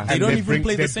 Nah. They don't even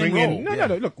play the same role.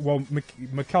 No. Look, well,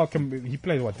 Mikel he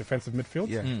plays what, defensive midfield?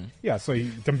 Yeah. Yeah. So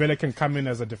Dembele can come in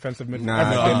as a defensive midfield.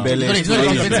 Nah, Dembele. He's not a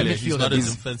defensive Dembele, he's midfielder. not a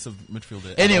defensive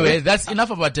midfielder. Anyway, that's enough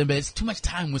about Dembele. It's too much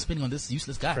time we're spending on this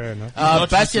useless guy. Fair enough. Not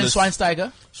Bastian useless.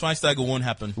 Schweinsteiger. Schweinsteiger won't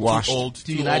happen. Washed. Too old. To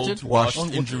Too United? old. Washed.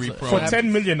 Washed. Injury For prone. For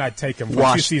 10 million, I'd take him for 2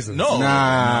 Washed. seasons. No.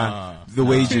 The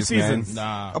wages, 2 man. seasons.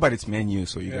 Nah. How about it's menu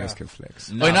so you guys can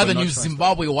flex? Nah, Or in other but not news, Schweinsteiger.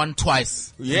 Zimbabwe won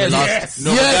twice. Yes. No, Yes.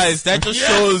 but guys, that just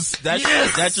shows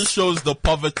that just shows the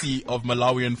poverty of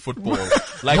Malawian football.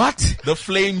 Like What? the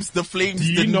Flames Do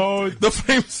you know? the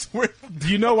Flames were Do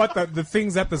you know what the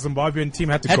things that the Zimbabwean team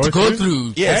had to Had go to go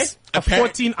through. yes, A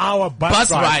 14-hour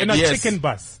bus ride in a yes. chicken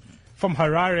bus from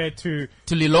Harare to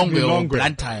Lilongwe or Lilongwe.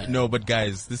 Blantyre. No, but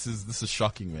guys, this is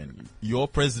shocking, man. Your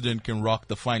president can rock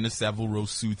the finest Savile Row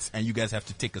suits, and you guys have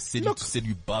to take a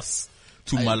city-to-city bus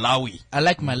to Malawi. I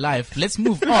like my life. Let's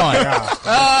move on.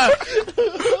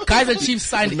 Kaizer Chiefs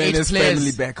signed 8 Menace family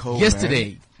players back home,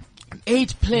 yesterday.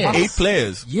 8 players. 8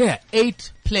 players. Yeah,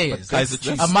 8 players. Kaizer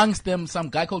Chiefs. Amongst them, some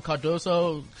guy called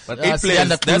Cardoso. But 8 players,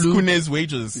 Sianda that's Kulu. Kune's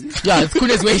wages. Yeah, it's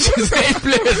Kune's wages. 8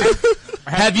 players.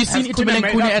 Have you seen Has Itumeleng Kune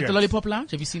made Kune up at yet? the Lollipop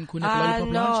Lounge? Have you seen Kune at the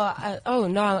Lollipop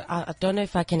Lounge? No, I don't know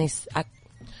if I can.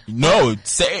 No, tell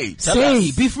Say,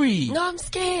 us. be free. No, I'm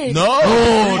scared. No,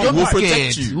 don't we'll be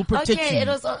protect scared. you. We'll protect Okay, you. it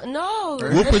was no.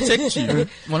 We'll protect you.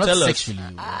 Well, not Tell us. sexually.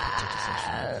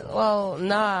 Well,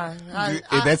 nah.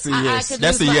 That's a yes.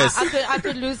 That's a yes. I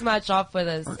could lose my job for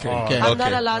this. Okay. I'm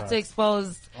not allowed to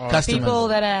expose Customers. people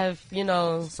that have,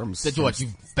 That what, you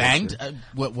banged?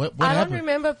 What I don't happened?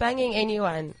 remember banging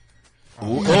anyone. Have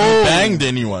you banged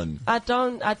anyone? I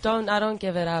don't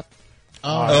give it up.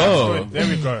 Oh. There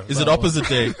we go. Is it opposite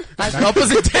day?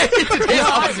 Opposite day. Today's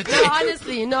opposite day.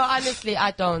 honestly, I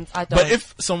don't. But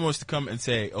if someone was to come and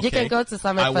say, okay, You can go to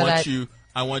Summit for that.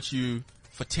 I want you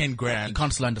for 10 grand. You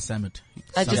can't slander Summit.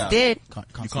 I just did.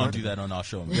 You can't do that on our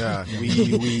show. Man. Yeah,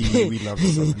 we love the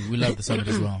summit. We love the summit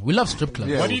as well. We love strip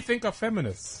clubs. Yeah. What do you think of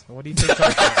feminists? What do you think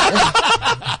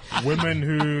of women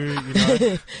who,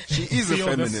 She is a feel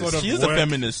this feminist. sort of She is a work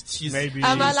feminist. She's maybe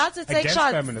Am I allowed to take against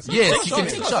shots? feminists? Yes, you can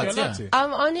take shots, You're allowed yeah. to.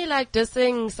 I'm only like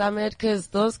dissing Summit because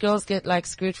those girls get like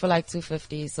screwed for like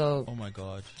 250. So oh my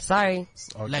god. sorry.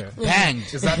 Okay. Like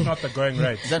banged. Is that not the going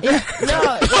rate? Is No, it's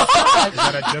not.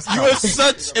 that a discount? You are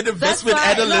such an That's investment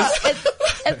why, analyst. no,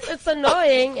 it's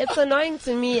annoying. It's annoying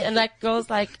to me and like girls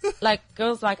like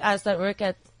us that work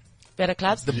at better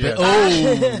clubs. Yeah.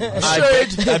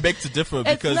 I beg to differ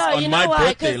because no, you on know my why?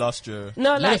 birthday 'Cause- last year.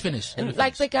 No, Let like, her finish. Let her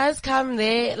like the guys come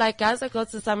there, like guys that go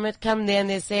to Summit come there and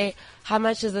they say, how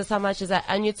much is this, how much is that?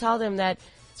 And you tell them that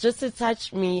just to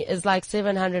touch me is like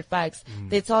 $700.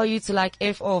 They tell you to like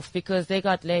F off because they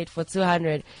got laid for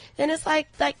 200. Then it's like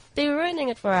they're ruining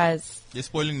it for us. They're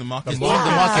spoiling the market. Spoiling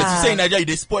the market. You say in Nigeria,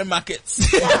 they spoil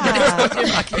markets.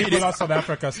 Yeah. People of South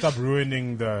Africa, stop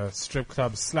ruining the strip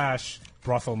club /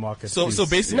 brothel market. So please.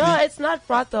 basically, No, it's not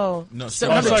brothel. no. Oh,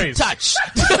 So sorry. Touch.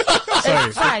 Sorry,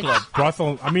 It's like,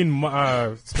 brothel. I mean,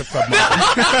 strip club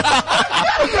market.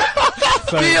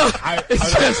 Sorry, Deal. I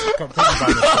was completely by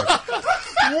mistake.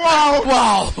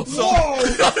 Wow.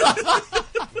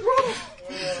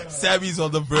 Sammy's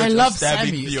on the verge I love of stabbing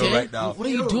Sammy. Theo Okay? right now. What are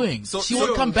you doing? So- she so-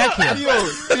 won't come back here.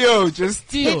 Yo, just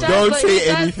Theo. Don't say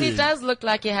anything. He does look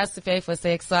like he has to pay for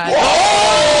sex. So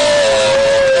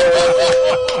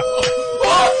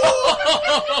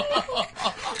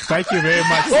Thank you very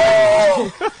much.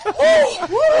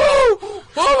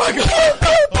 Oh my god.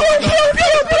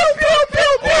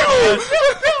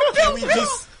 Can we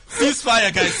just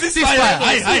ceasefire, guys? Ceasefire.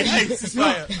 Ceasefire. Hey,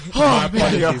 ceasefire. My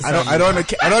apologies, I don't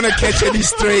want to catch any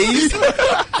strays.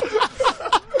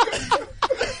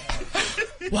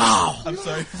 Wow. I'm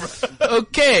sorry.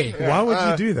 Okay. Why would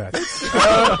you do that?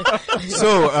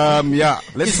 So,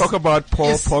 let's talk about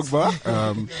Paul Pogba.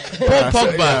 Paul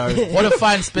Pogba. What a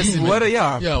fine specimen. What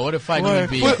a fine human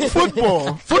being.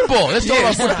 Football. Football. Let's talk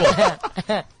about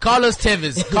football. Carlos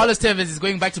Tevez is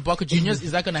going back to Boca Juniors.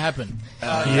 Is that going to happen?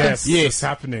 Yes, it's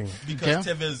happening. Because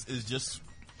Okay. Tevez is just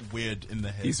weird in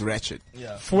the head. He's ratchet.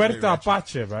 yeah. Fuerte very ratchet.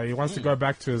 Apache, right? He wants to go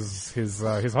back to his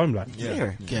homeland.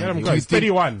 Yeah. Yeah. Let him Do go. you He's think-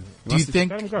 31. Do you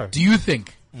think? Let him go. Do you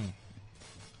think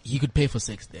he could pay for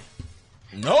sex there?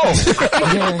 No. Pay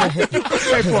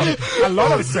for a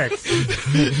lot of sex.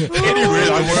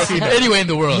 Anywhere in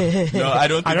the world. No, I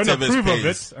don't I think don't Tevez approve of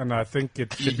pays it, and I think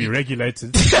it should be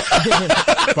regulated.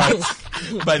 But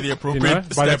by the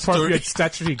appropriate by the statutory. appropriate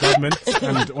statutory government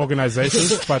and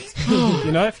organizations. But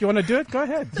if you want to do it, go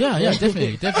ahead. Yeah,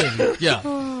 definitely. Yeah.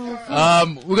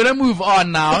 We're gonna move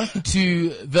on now to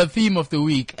the theme of the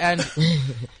week, and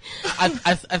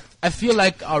I feel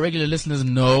like our regular listeners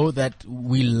know that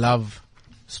we love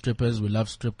strippers, we love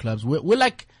strip clubs. We're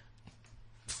like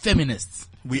feminists.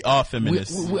 We are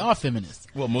feminists. We are feminists.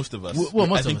 Well, most of us. Well,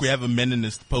 most I of think us. we have a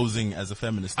meninist posing as a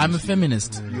feminist. I'm a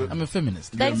feminist. I'm a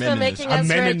feminist. thanks for meninist. making A us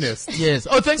rich. meninist. Yes.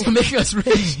 Oh, thanks for making us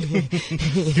rich.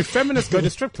 Do feminists go to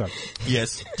strip clubs?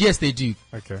 Yes, Yes, they do.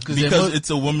 Okay. because it's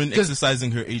a woman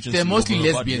exercising her agency. They're mostly over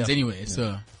her body. lesbians Yeah. anyway,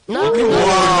 so. No,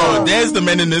 Oh, there's the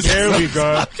meninist. There we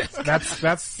go. That's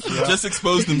Just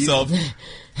exposed himself.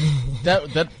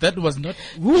 That was not.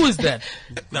 Who is that?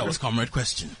 That was Comrade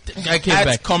Question. I came At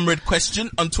back. Comrade Question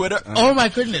on Twitter. Oh my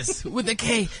goodness, with the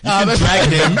K. Drag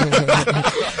him.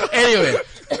 Anyway,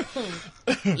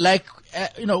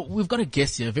 we've got a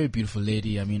guest here, a very beautiful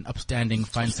lady. I mean, upstanding,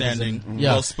 fine Upstanding, citizen.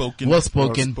 well-spoken.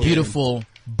 Well-spoken, beautiful,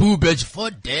 boobage for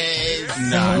days.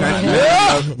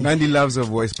 Nandi loves her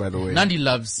voice, by the way. Nandi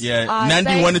loves. Yeah, Ah,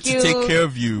 Nandi thank wanted to you. take care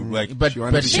of you. Like, But She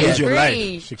wanted to she change your Free.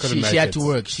 life. she couldn't make had it. to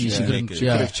work. She couldn't. make it. Could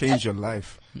Yeah. have changed your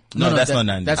life. no, that's not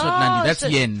Nandi. That's not Nandi. That's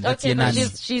shit. Yen. That's Okay, Yen but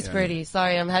Nandi. she's pretty.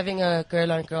 Sorry, I'm having a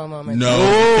girl on girl moment. No,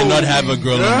 you cannot have a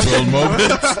girl on girl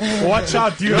moment. Watch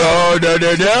out, dude. No.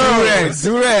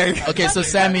 Durag. Okay, so I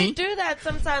Sammy, do that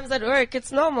sometimes at work.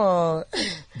 It's normal.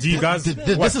 Do you guys?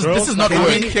 this is not How work.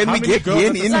 many- Can how we many get girls Yen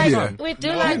at the in same here? time?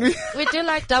 We do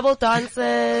like double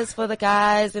dances for the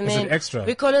guys, and Is it then extra?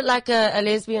 we call it like a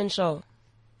lesbian show.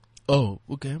 Oh,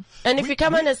 okay. And if you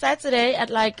come on a Saturday at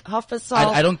like 12:30,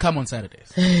 I don't come on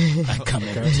Saturdays. I come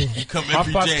every day. You come Half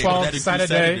every past day. 12 That'd be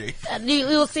Saturday.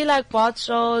 you'll see like bath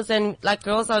shows and like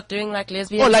girls are doing like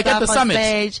lesbian Oh, like stuff at the on summit.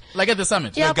 stage. Like at the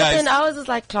summit. Yeah, So but guys- then ours is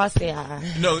like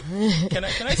classier. No, can I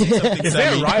say something, Is there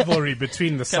a Sammy? rivalry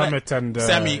between the summit and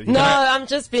Sammy, you Can No, I- I'm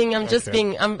just being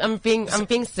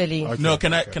silly. Okay. No,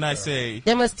 can I say?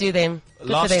 They must do them. Good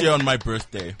for Last them. year on my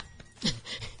birthday,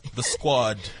 the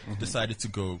squad decided to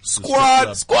go to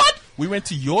Squad. strip club. We went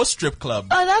to your strip club.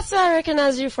 Oh, that's where I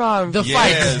recognize you from. The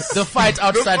Yes. fight. The fight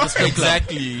outside the strip club.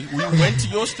 Exactly. We went to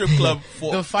your strip club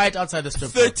for The fight outside the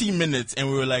strip club. 30 minutes, and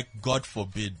we were like, God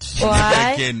forbid.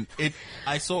 Why? Again,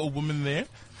 I saw a woman there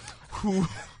who.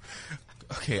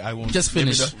 Okay, I won't. Just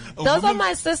finish. Those are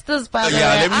my sisters, by the way.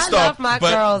 Yeah, let me I stop. love my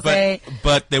girls, eh?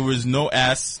 But there was no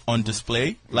ass on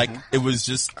display. Like, it was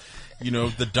just,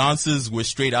 the dances were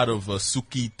straight out of a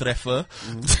Suki Treffer.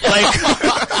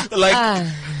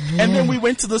 And then we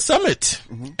went to the summit,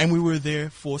 and we were there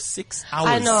for 6 hours.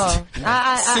 I know.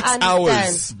 I 6 understand.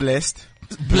 hours. Blessed.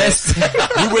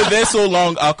 We were there so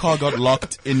long, our car got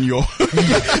locked in your...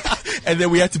 and then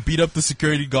we had to beat up the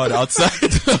security guard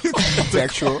outside.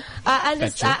 Factual. I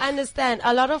understand.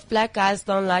 A lot of black guys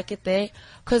don't like it there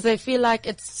because they feel like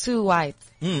it's too white.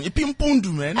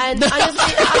 Ipimpundu, man. And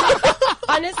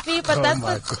honestly, but no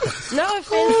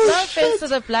offense to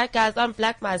the black guys. I'm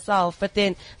black myself, but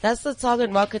then that's the target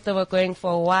market that we're going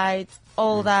for: white,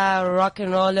 older, rock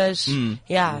and rollish.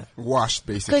 Yeah, Washed,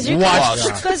 basically. Because you guys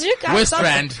West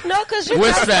Rand. because you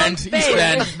West guys Rand, don't East pay.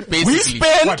 Rand, basically. We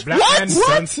spend What, black men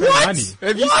don't spend money?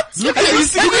 Look at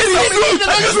this. Do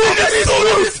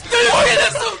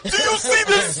you see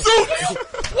this suit?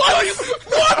 What?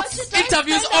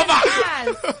 Interview's over.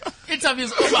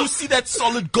 Interview's over. You see that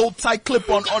solid gold tie clip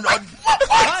on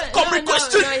Comrade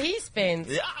question? No, he spends.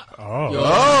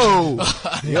 Oh.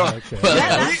 Yeah. Okay.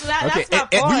 That's my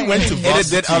boy. We went to Edit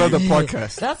that out of the varsity.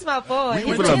 podcast. That's my boy. We He's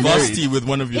went to not- varsity with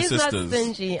one of your He's not sisters.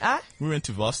 stingy. We went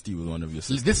to varsity with one of your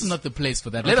sisters. This is not the place for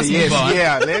that. Let us Yes, move on.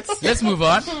 yeah, Let's move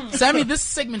on. Sammy, this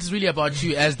segment is really about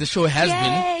you, as the show has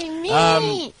Yay, been.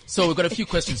 me. So we've got a few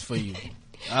questions for you.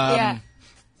 Yeah.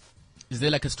 Is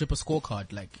there like a stripper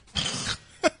scorecard, like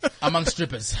among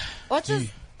strippers? What is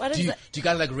Do that? you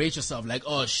guys like rate yourself? Like,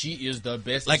 oh, she is the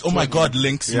best. Like, oh my God,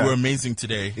 Lynx, you Yeah. were amazing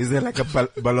today. Is there like a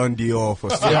Ballon d'Or for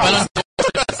Balance-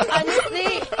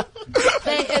 Honestly,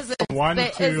 there isn't. 1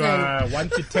 There isn't. to 1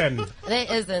 to 10. There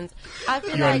isn't. I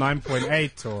feel You're like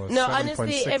 9.8 or no. 7.6.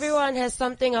 Honestly, everyone has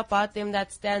something about them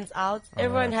that stands out.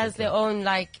 Everyone has their own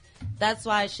like. That's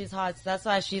why she's hot. That's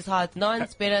why she's hot. No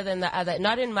one's better than the other.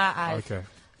 Not in my eyes. Okay.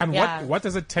 And Yeah. what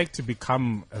does it take to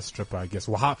become a stripper, I guess?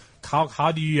 Well,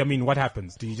 how do you, I mean, what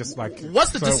happens? Do you just like...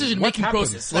 What's the so decision-making what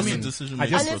happens? process? What's I mean, the decision I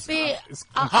just- Honestly,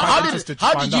 I'm how quite did interested to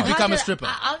find you out. become a stripper?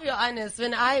 I'll be honest.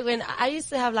 When I used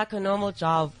to have like a normal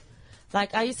job,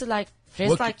 like I used to like dress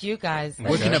Work- like you guys.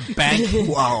 work in a bank.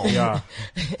 Wow. Yeah.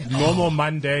 Normal,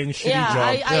 mundane, shitty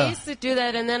Yeah, job. I used to do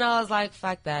that, and then I was like,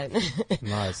 "Fuck that."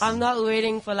 Nice. I'm not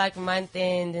waiting for like month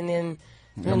end, and then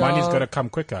The money's got to come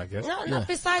quicker, I guess. No,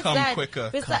 besides Come that, quicker.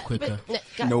 Come quicker.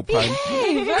 No pun.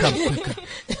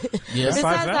 Yeah.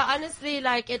 Besides that, honestly,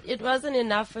 like it wasn't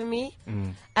enough for me,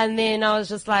 and then I was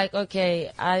just like,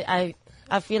 okay, I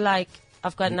feel like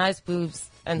I've got nice boobs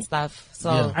and stuff,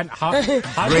 so. Yeah. And how do you...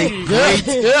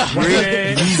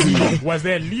 Yeah. Was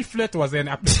there a leaflet? Was there an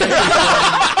application?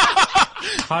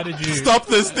 How did you... Stop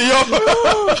this, Theo.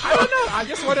 I don't know. I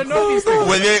just want to know these things.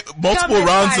 Were there multiple Come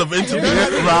rounds back. of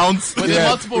interviews? Rounds? Were there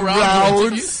multiple rounds of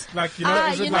interviews? Like, you know,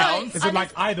 is it you like, know, is it like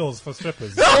idols for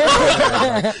strippers?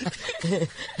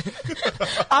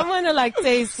 I'm gonna like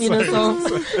taste, so.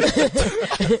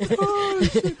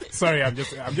 Sorry, I'm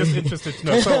just interested to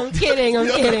know. So, I'm kidding.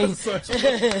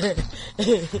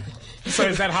 so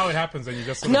is that how it happens? And you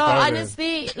just sort No, of go there?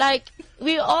 honestly, like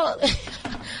we all.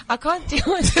 I can't deal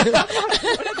with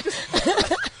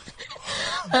it.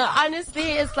 Honestly,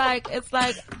 it's like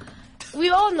we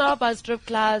all know about strip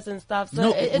clubs and stuff. So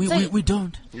No, it's we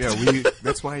don't. Yeah,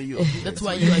 that's why you. That's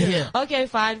why you are here. okay,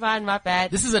 fine, my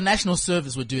bad. This is a national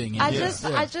service we're doing. I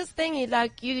just think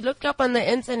like you look up on the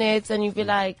internet and you be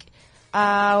like,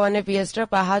 I want to be a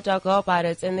stripper. How do I go about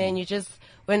it? And then you just,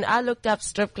 when I looked up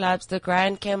strip clubs, the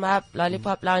Grand came up,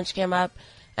 Lollipop Lounge came up,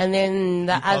 and then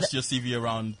the other. Pass your CV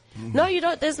around. No, you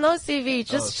don't. There's no CV.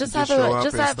 Just have show a up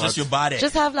just and have start. Just your body.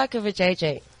 just have like a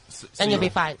vajayjay, and you'll be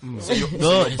fine. So your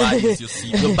body is your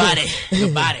CV.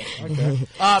 Your body.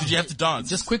 Did you have to dance?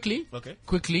 Just quickly. Okay.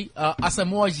 Quickly.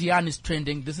 Asamoah Gyan is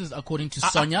trending. This is according to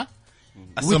Sonia.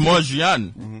 Asamoah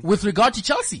Gyan. With regard to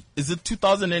Chelsea, Is it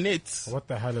 2008? What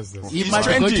the hell is this? you He's might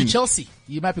be going to trending. Chelsea.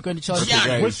 You might be going to Chelsea.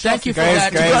 Yeah. Which Thank you for Guys,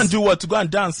 that. To go and do what? To go and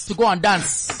dance? To go and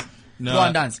dance. Nah, Go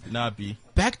and dance. Nah, B.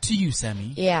 Back to you,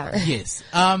 Sammy. Yeah. Yes.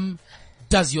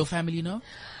 Does your family know?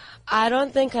 I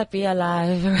don't think I'd be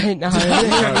alive right now.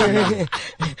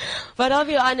 But I'll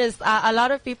be honest, a lot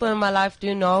of people in my life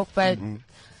do know, but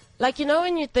like,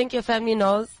 when you think your family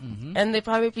knows, and they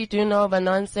probably do know, but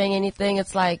no one's saying anything,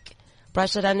 it's like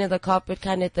brush it under the carpet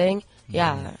kind of thing.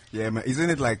 Yeah. Yeah, man. Isn't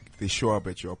it like they show up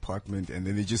at your apartment and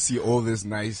then they just see all this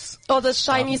nice, All the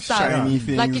shiny stuff. shiny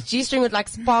things? Like a G-string with like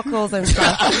sparkles and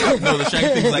stuff. No, the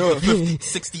shiny thing's like a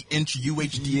 60-inch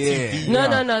UHD TV.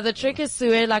 No. The trick is to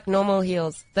wear like normal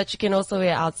heels that you can also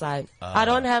wear outside. I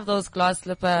don't have those glass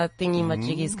slipper thingy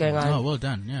majiggies going on. Oh, well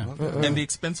done. Yeah. And the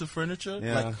expensive furniture?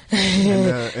 Yeah. Like,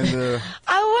 and the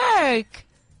I work.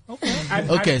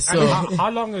 Okay, so how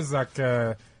long is like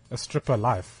a stripper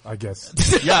life? I guess.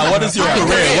 yeah, what is your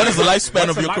career? What is the lifespan What's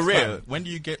of the your career? lifespan? When do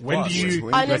you get When bossed? do you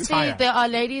Honestly, retire? there are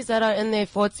ladies that are in their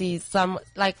 40s, some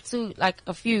like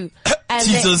a few. And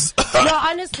Teasers. no,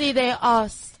 honestly, they are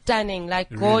stunning, like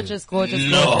gorgeous, gorgeous.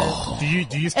 Do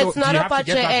you still It's not do you have about to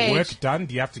get your like age. work done?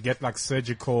 Do you have to get like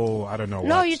surgical? I don't know.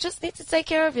 No, what? you just need to take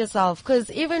care of yourself.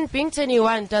 Because even being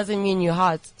 21 doesn't mean you're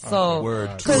hot. So,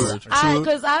 Word.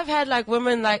 because I've had like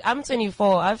women like I'm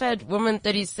 24. I've had women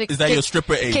 36. Is that your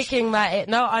stripper age? Kicking my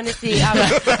no, honestly, I'm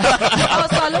oh,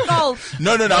 so I look old.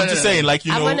 No, I'm just saying, like,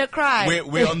 you I'm know, gonna cry.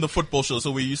 we're on the football show, so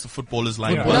we're used to footballers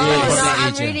line. Yeah. No,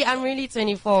 What's the age, I'm really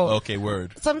 24. Okay,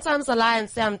 word. Sometimes I lie and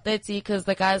say I'm 30 because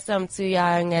the guys say I'm too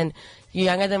young and you're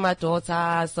younger than my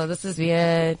daughter, so this is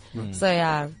weird. So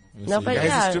yeah. No, but Guys,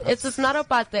 yeah, it's it's not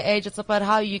about the age, it's about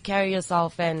how you carry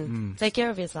yourself and take care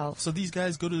of yourself. So these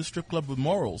guys go to the strip club with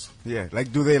morals. yeah,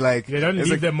 like do they like? They don't it's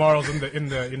leave like- their morals in the in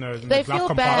They the glove feel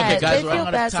compartment. bad. okay, guys, They we're feel running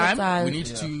out bad of time. sometimes. We need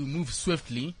to move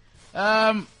swiftly.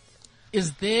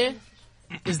 Is there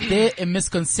a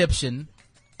misconception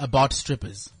about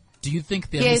strippers? Do you think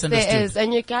they're Yes, misunderstood? there is.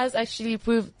 And you guys actually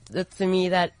proved it to me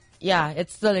that, yeah, it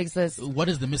still exists. What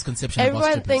is the misconception about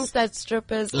Everyone strippers? thinks that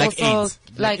strippers Like also AIDS,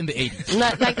 like in the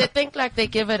 80s. like they think like they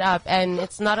give it up, and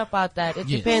it's not about that. It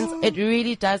Yes. depends. It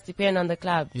really does depend on the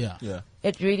club. Yeah.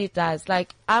 It really does.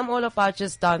 Like I'm all about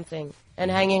just dancing and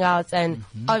hanging out and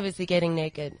obviously getting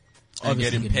naked. And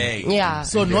Obviously getting paid. Yeah.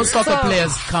 So no soccer So-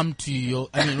 players come to your,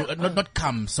 I mean, not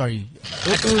come, sorry,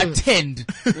 attend,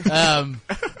 no,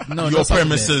 Your no soccer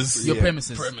premises. players. Your Yeah.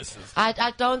 premises.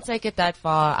 I don't take it that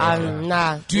far.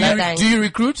 Nah. Do no you, thanks. do you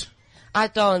recruit? I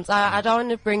don't. I don't want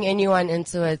to bring anyone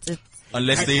into it. It's,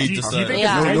 Unless they Do you just, think it's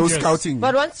Yeah. no dangerous? scouting.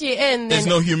 but once you're in, then there's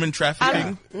no human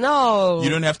trafficking. no. You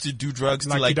don't have to do drugs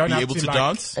Like, to you don't be have able to, to like-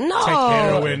 dance. No. Take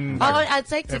heroin, Oh, like, I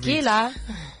take tequila.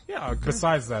 Yeah.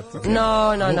 Besides that, okay.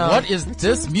 No. What is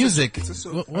this music? What is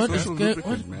social good?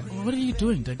 lubricant, man. What are you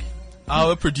doing, Doug?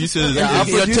 Our producers. Yeah, is-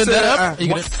 you gonna turn that up? Are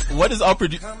you what, gonna- what is our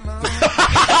producer?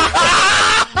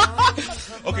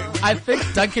 Okay. I think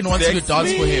Duncan wants you to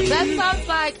dance for him. That sounds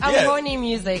like Yeah. horny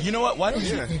music. You know what? Why don't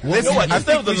you? Yeah. You know what?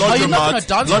 Instead of the Are you not gonna laundromat,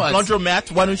 dance for us?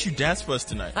 laundromat, why don't you dance for us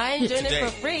tonight? I ain't doing Today. it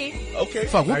for free. Okay.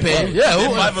 Fuck, who pay? Yeah, Then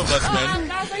who? 5 of us, man.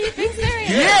 Guys, are you being serious?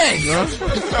 Yes! I'm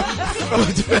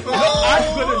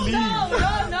gonna leave. No.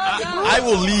 I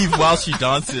will leave while she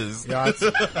dances. Yeah, it's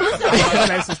other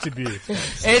places to be.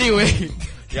 Anyway,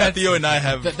 Yeah, Theo and I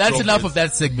have. that's enough trophies. of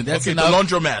that segment. That's Okay, the enough.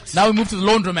 laundromat. Now we move to the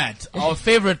laundromat, our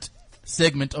favorite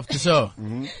segment of the show.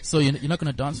 So you're not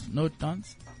gonna dance? No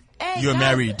dance? Hey, You're guys,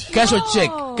 married. Cash or no.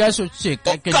 check? Cash or check?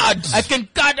 Oh, God. I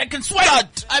can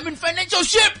sweat. I'm in financial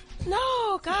ship.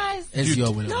 No, guys. As Dude,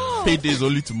 your will. No. Payday is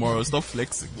only tomorrow. Stop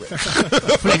flexing.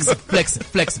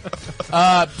 Flex.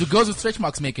 Do girls with stretch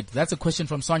marks make it? That's a question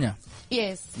from Sonia.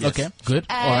 Yes. Okay, good.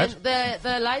 All And right.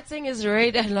 the lighting is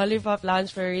red at Lollipop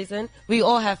Lounge for a reason. We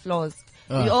all have flaws.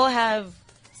 We all have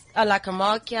like a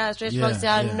mark here, stretch Yeah, marks here.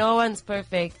 yeah. No one's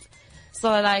perfect. So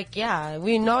like, yeah,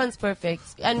 no one's perfect,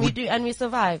 and we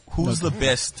survive. Who's the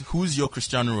best? Who's your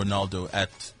Cristiano Ronaldo at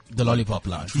The Lollipop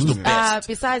Lounge. Who's the best?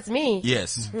 Besides me,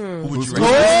 Yes. Who would you Who's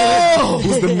recommend?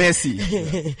 Who's the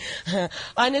Messi?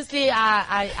 honestly,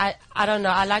 I don't know.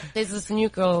 I like there's this new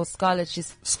girl, Scarlett.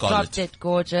 She's Scarlett. dropped it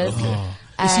gorgeous.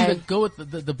 You see, And go with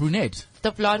the brunette.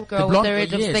 the blonde girl The blonde with the red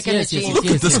girl, lipstick yes, and the yes, jeans. Look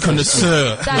at this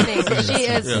connoisseur. Stunning. She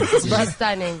is. Yeah. She's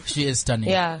stunning. She is stunning.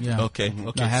 Yeah. Okay. I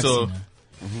Okay. have So seen her.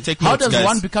 take How notes, does guys.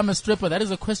 one become a stripper? That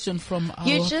is a question from our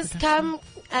You just come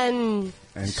and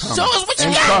And come. show us what you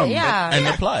And got. come. yeah. and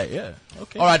apply? Yeah.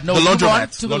 Okay. All right, no, The move on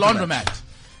laundromat. to the laundromat.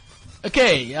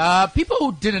 Okay, people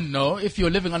who didn't know, if you're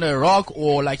living under a rock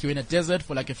or like you're in a desert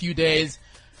for like a few days,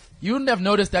 you wouldn't have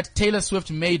noticed that Taylor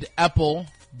Swift made Apple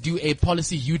do a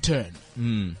policy U-turn.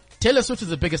 Taylor Swift is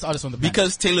the biggest artist on the planet.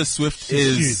 Because Taylor Swift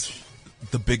is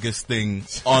the biggest thing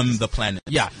on the planet.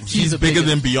 Yeah, She's the bigger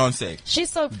biggest. than Beyonce. She's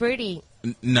so pretty.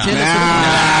 Nah. Taylor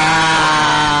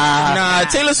Nah,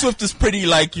 Taylor Swift is pretty,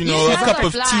 like, you know, You a sound cup like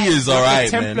of blind. tea is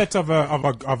alright, man.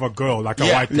 Template of a girl, like a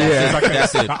Yeah, white girl. that's It's it. like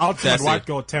That's it. an ultimate That's white it.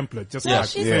 girl template. Just No, like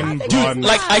she's thin, not. blonde.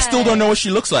 Like, I still don't know what she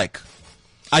looks like.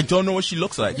 I don't know what she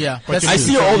looks like. Yeah, I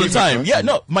see her all the time. Yeah,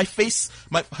 no,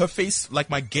 her face, like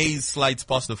my gaze slides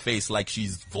past her face like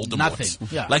she's Voldemort. Nothing.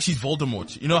 Yeah. Like she's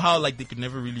Voldemort. You know how like they could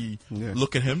never really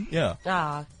look at him? Yeah.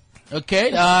 Ah.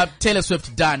 Okay, Taylor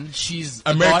Swift done. She's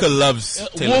America loves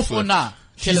Taylor wolf Swift. or nah?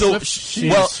 She's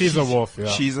a wolf. Yeah.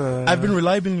 She's a. I've been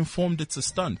reliably informed it's a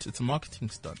stunt. It's a marketing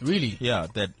stunt. Really? Yeah,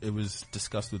 that it was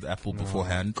discussed with Apple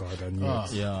beforehand. God, I knew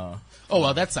it. Yeah. Oh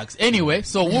well, that sucks. Anyway,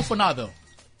 so wolf or nah though?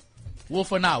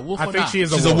 Wolf or nah? Wolf I or think nah?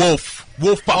 she's She's a wolf.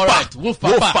 Wolf papa. All right, wolf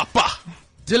papa. Wolf papa.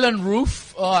 Dylan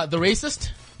Roof, the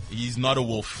racist He's not a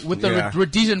wolf. with the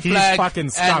Rhodesian He's flag fucking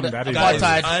scum, and that is.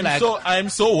 apartheid Guys, flag. I'm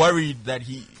so worried that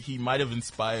he might have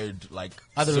inspired like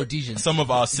Other Rhodesians. some of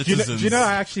our Do you citizens. know,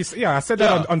 I actually, I said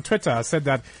that on Twitter. I said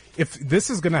that if this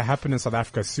is going to happen in South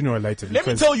Africa sooner or later, Let me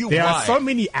because tell you there why. are so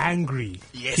many angry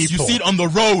Yes, people. you see it on the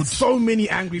road. So many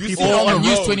angry people. see it on the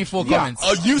News road. 24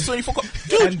 comments. News 24.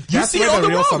 Dude, And you that's see it where on the the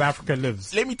real road. South Africa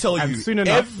lives. Let me tell And you, soon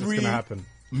enough, it's every going to happen.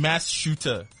 mass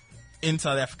shooter in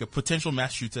South Africa, potential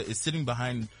mass shooter, is sitting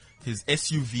behind his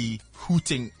SUV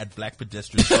hooting at black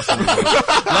pedestrians crossing the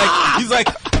road. Like, he's like,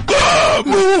 "Ah,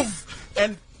 move!"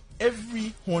 And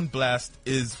every horn blast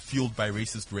is fueled by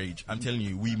racist rage. I'm telling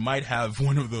you, we might have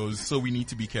one of those, so we need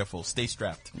to be careful. Stay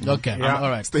strapped. Okay, all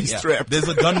right. Stay Yeah. strapped. There's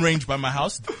a gun range by my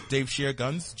house. Dave Shear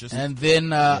Guns. Just And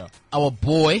then our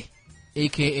boy,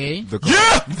 aka The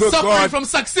suffering God. from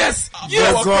success. our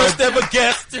God. first ever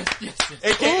guest, Yes, yes.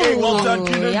 aka well done,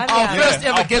 Keenan. Yum, Our yum. first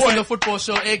ever our guest boy. on the football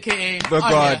show, aka The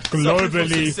God.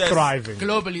 Globally success. thriving.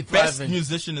 globally Best thriving.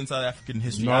 musician in South African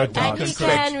history. No I doubt. And he can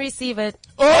correct. can receive it.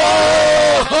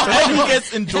 And he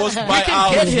gets endorsed by We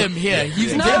can get him here.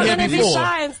 He's No, been here don't be before.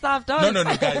 shy and stuff. Don't. No,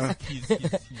 guys.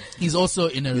 He's also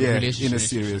in a Yeah, relationship. in a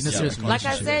serious- in a serious Like I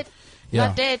relationship. said, Yeah.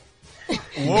 not dead.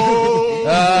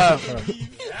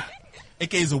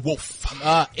 AK is a wolf.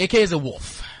 AK is a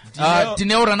wolf.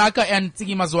 Dineo Ranaka and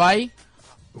Tiki Mazwai.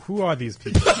 Who are these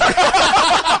people?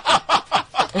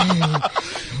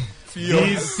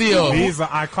 Theo. These are,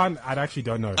 I actually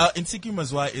don't know. Nsiki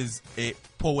Mazwa is a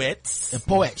poet. A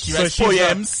poet. She So writes she's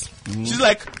poems. She's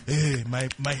like, hey,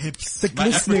 my hips. The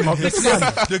glistening of the sun.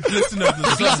 The glistening of the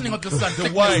sun. Glistening of the sun.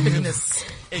 The wine. Thickness.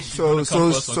 Hey, she's So gonna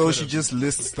come first on she Twitter. just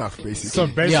lists stuff basically. So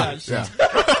Yeah. basically,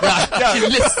 Yeah. She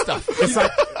lists stuff. it's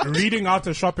like reading out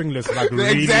a shopping list, like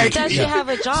reading. Exactly. Does she have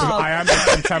a job? I am a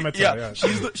pentameter. Yeah,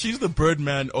 Yeah. she's the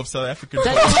Birdman of South African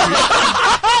Does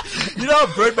poetry. You know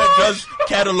how Birdman does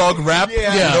catalog rap?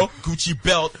 Yeah. You know, Gucci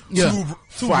belt, Yeah.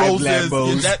 two 5 roses.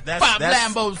 Lambos. Yeah, that's Five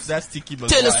Lambos. That's Tiki Mazwa.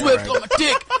 Taylor Swift right. on my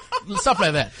dick. Stuff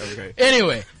like that. Okay.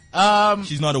 Anyway,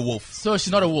 She's not a wolf. so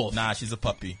she's not a wolf. Nah, she's a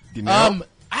puppy.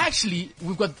 Actually,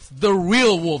 we've got the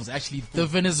real wolves, actually. The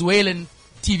Venezuelan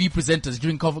TV presenters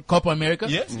during Copa America.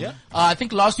 Yes, yeah. I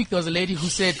think last week there was a lady who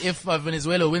said if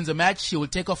Venezuela wins a match, she will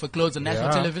take off her clothes on national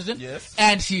Yeah. television. Yes.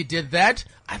 And she did that.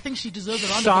 I think she deserves a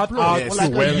round Shout of applause. out Or to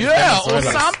like Venezuela. or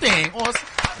something. Or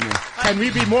Can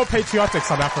we be more patriotic,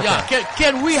 South Africa? yeah,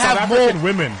 can we South have more? African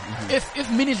women.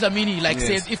 If Minnie Dlamini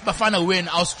says if Bafana win,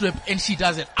 I'll strip, and she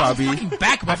does it, I'll Bobby. fucking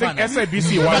back I think Bafana.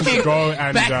 SABC wants to go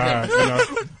and Back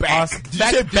them. ask Did you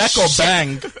say back or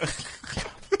bang?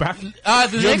 The back.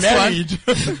 You're next married.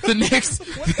 one, the next,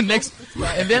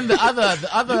 and then the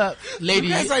other lady,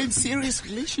 You guys are in serious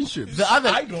relationships. the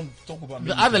other don't talk about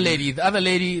the other lady,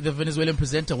 the Venezuelan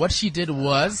presenter, what she did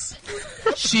was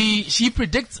she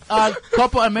predicts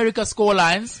Copa America score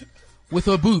lines with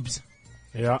her boobs.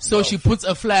 Yeah. So she puts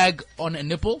a flag on a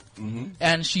nipple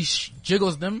and she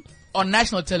jiggles them on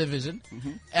national television,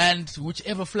 and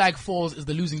whichever flag falls is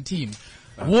the losing team.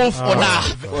 Wolf or nah?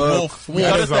 Wolf. We That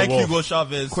gotta is a thank wolf. Hugo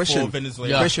Chavez for Question.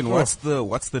 Venezuela. Yeah. Question: What's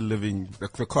the living the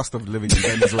cost of living in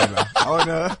Venezuela? Oh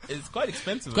no. It's quite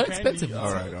expensive. Quite apparently. expensive.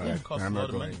 All right. Yeah, it costs I'm a lot not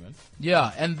of money, going. man.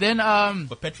 Yeah, and then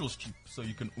But petrol's cheap, so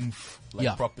you can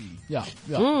Yeah. properly. Yeah.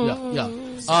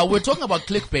 We're talking about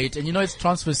clickbait, and you know it's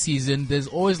transfer season. There's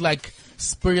always like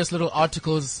spurious little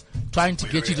articles trying to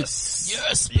get you to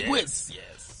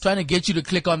trying to get you to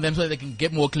click on them so that they can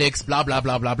get more clicks. Blah blah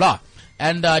blah blah blah.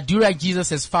 And Durag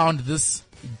Jesus has found this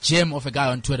gem of a guy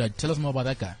on Twitter. Tell us more about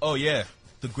that guy. Oh yeah,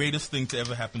 the greatest thing to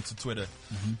ever happen to Twitter.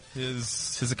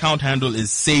 His account handle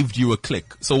is saved you a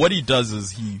click. So what he does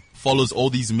is he follows all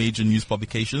these major news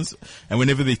publications, and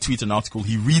whenever they tweet an article,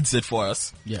 he reads it for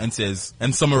us and says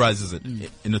and summarizes it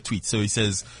in a tweet. So he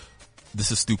says, "This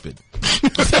is stupid,"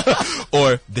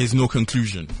 or "There's no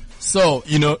conclusion." So,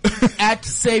 at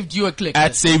saved you a click.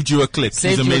 At saved you a click.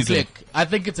 Saved He's you amazing. a click. I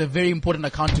think it's a very important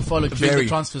account to follow during the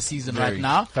transfer season right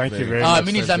now. Thank you very much.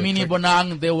 Mini Dlamini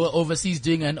Bonang, they were overseas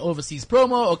doing an overseas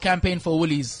promo or campaign for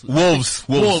Woolies. Wolves,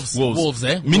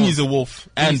 eh? Mini's a wolf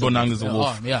and Bonang is a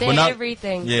wolf. They're Bonang,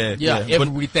 everything.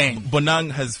 Everything.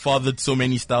 Bonang has fathered so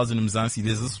many styles in Mzansi.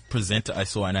 There's this presenter I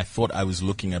saw and I thought I was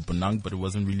looking at Bonang, but it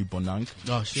wasn't really Bonang.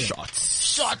 Oh, shit.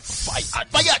 Shots. Fight.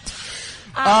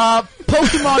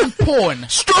 Pokemon porn.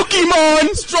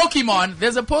 Strokemon.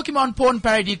 There's a Pokemon porn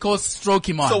parody called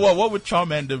Strokemon. So what would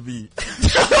Charmander be?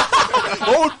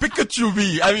 What would Pikachu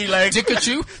be? I mean, like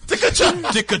Pikachu.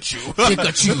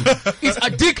 It's a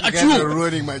dick at You guys you. are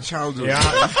ruining my childhood.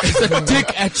 It's a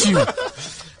dick at you.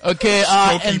 Okay,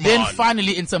 and then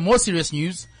finally, in some more serious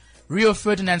news, Rio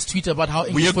Ferdinand's tweet about how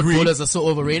English footballers are so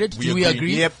overrated. Do we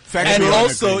agree? Yep. And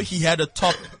also, he had a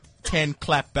top 10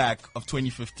 clapback of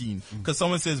 2015 because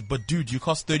someone says, but dude, you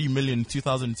cost 30 million in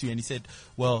 2002, and he said,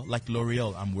 well, like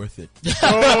L'Oreal, I'm worth it.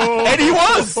 And he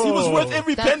was worth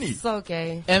every penny. That's so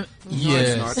gay.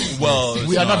 Yes. Well,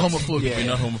 we are not homophobic. We're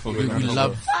not homophobic. We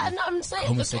love No, I'm saying,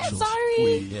 homosexuals. I'm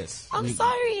sorry. Yes. I'm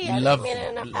sorry. I love- didn't mean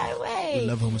it in a bad way. We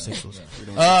love homosexuals.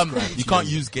 You can't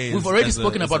use gays. We've already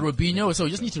spoken about Robinho, so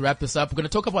we just need to wrap this up. We're going to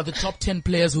talk about the top 10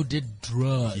 players who did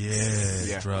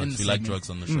drugs. Drugs. We like drugs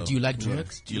on the show. Do you like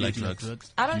drugs? Do you like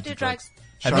drugs? I don't do drugs.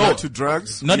 Shout out to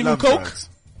drugs. Not We even love coke? drugs.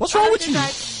 What's I wrong don't with do you?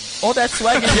 drugs. All that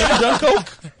swag and you haven't done coke?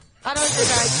 I don't do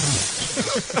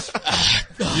drugs.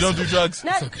 You don't do drugs?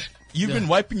 No. You've been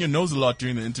wiping your nose a lot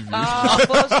during the interview. Oh,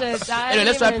 bullshit. Anyway,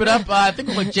 let's wrap it up. I think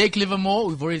about Jake Livermore.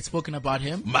 We've already spoken about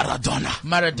him.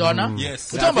 Maradona.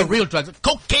 Yes. We're talking about real drugs.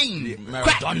 Cocaine.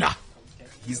 Maradona.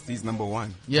 He's number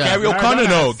one. Yeah. Gary O'Connor,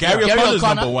 no. Gary O'Connor's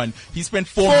O'Connor. number one. He spent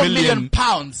 £4 $4 million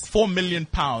pounds 4 million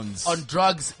pounds on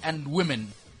drugs and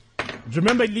women. Do you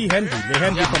remember Lee Henry? Lee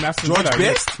Henry from Aston George Villa.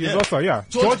 Best? He's also,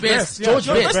 George Best. Yeah, George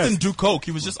Best Best. didn't do coke.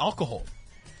 He was just alcohol.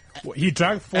 He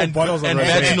drank 4 And- bottles of and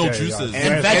red. vaginal juices.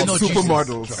 And vaginal juices.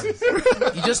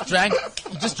 Supermodels. He just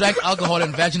drank alcohol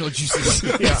and vaginal juices.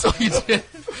 That's all he did.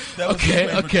 Okay.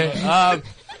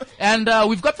 And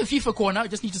we've got the FIFA corner. I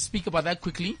just need to speak about that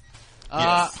quickly.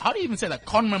 How do you even say that?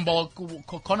 CONMEBOL.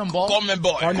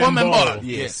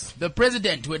 Yes. The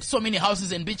president who had so many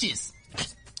houses and bitches.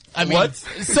 I mean, What?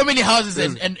 so many houses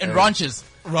and ranches.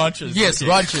 Ranches. Yes, okay.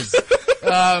 ranches.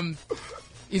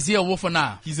 Is he a wolf or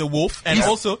not? He's a wolf. And He's-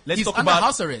 also, let's he's talk under about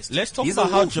house arrest. Let's talk He's about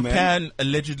a how wolf, Japan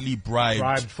allegedly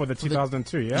bribed. For the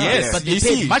 2002, yeah. Yes, But they you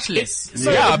paid see, much less.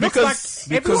 So Yeah, it looks because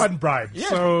like everyone bribed. Yeah.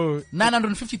 So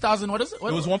 950,000. What is it?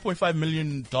 it was $1.5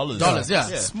 million. Dollars, yeah.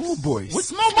 Small boys. With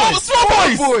small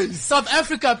boys. South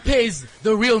Africa pays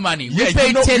the real money. We Yeah, pay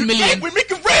you know, 10 million. We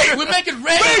make it rain. We make it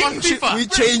rain on FIFA. We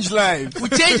change lives. We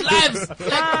change lives.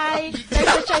 Hi.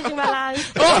 Thanks for changing my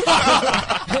life.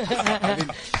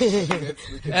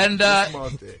 And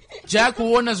Jack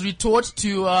Warner's retort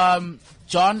to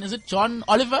John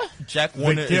Oliver? Jack the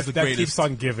Warner is gift the that greatest. keeps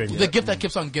on giving. The gift that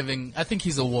keeps on giving. I think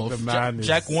he's a wolf. The man is,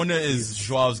 Jack Warner is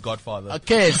Joao's godfather.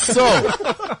 Okay, so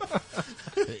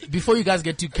before you guys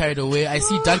get too carried away, I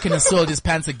see Duncan has soiled his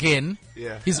pants again.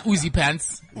 Yeah. His Uzi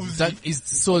pants. He's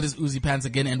soiled his Uzi pants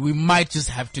again, and we might just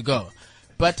have to go.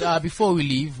 But before we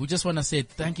leave, we just want to say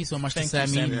thank you so much to Sammy.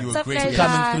 Sammy. You It's were a great. pleasure.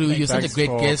 Coming through. You're such a Thanks great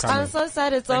for guest. coming. I'm so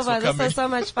sad it's over. for This coming. was so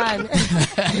much fun.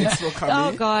 Thanks for coming.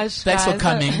 Oh gosh. Thanks for guys.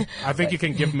 coming. I think you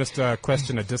can give Mr.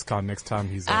 Question a discount next time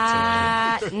he's Nah.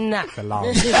 at the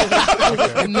lounge. At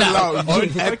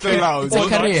the lounge. For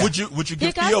career. Would you You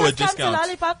give guys Theo a must come to discount?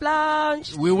 Lollipop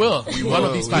Lounge. We will. One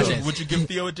of these fashions. Would you give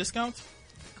Theo a discount?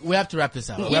 We have to wrap this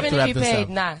up. We have Even to if wrap you this paid, up.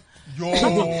 nah.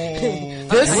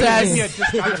 This says,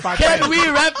 can we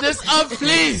wrap this up,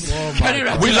 please? Can we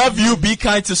wrap We it love you. Be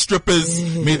kind to strippers.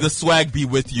 May the swag be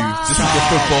with you. This is the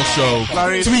football show.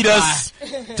 Larry. Tweet us.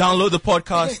 Download the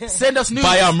podcast. Send us nudes.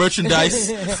 Buy our merchandise.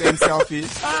 Send selfies.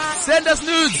 Send us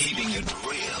nudes. Keeping it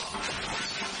real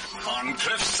on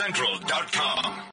CliffCentral.com.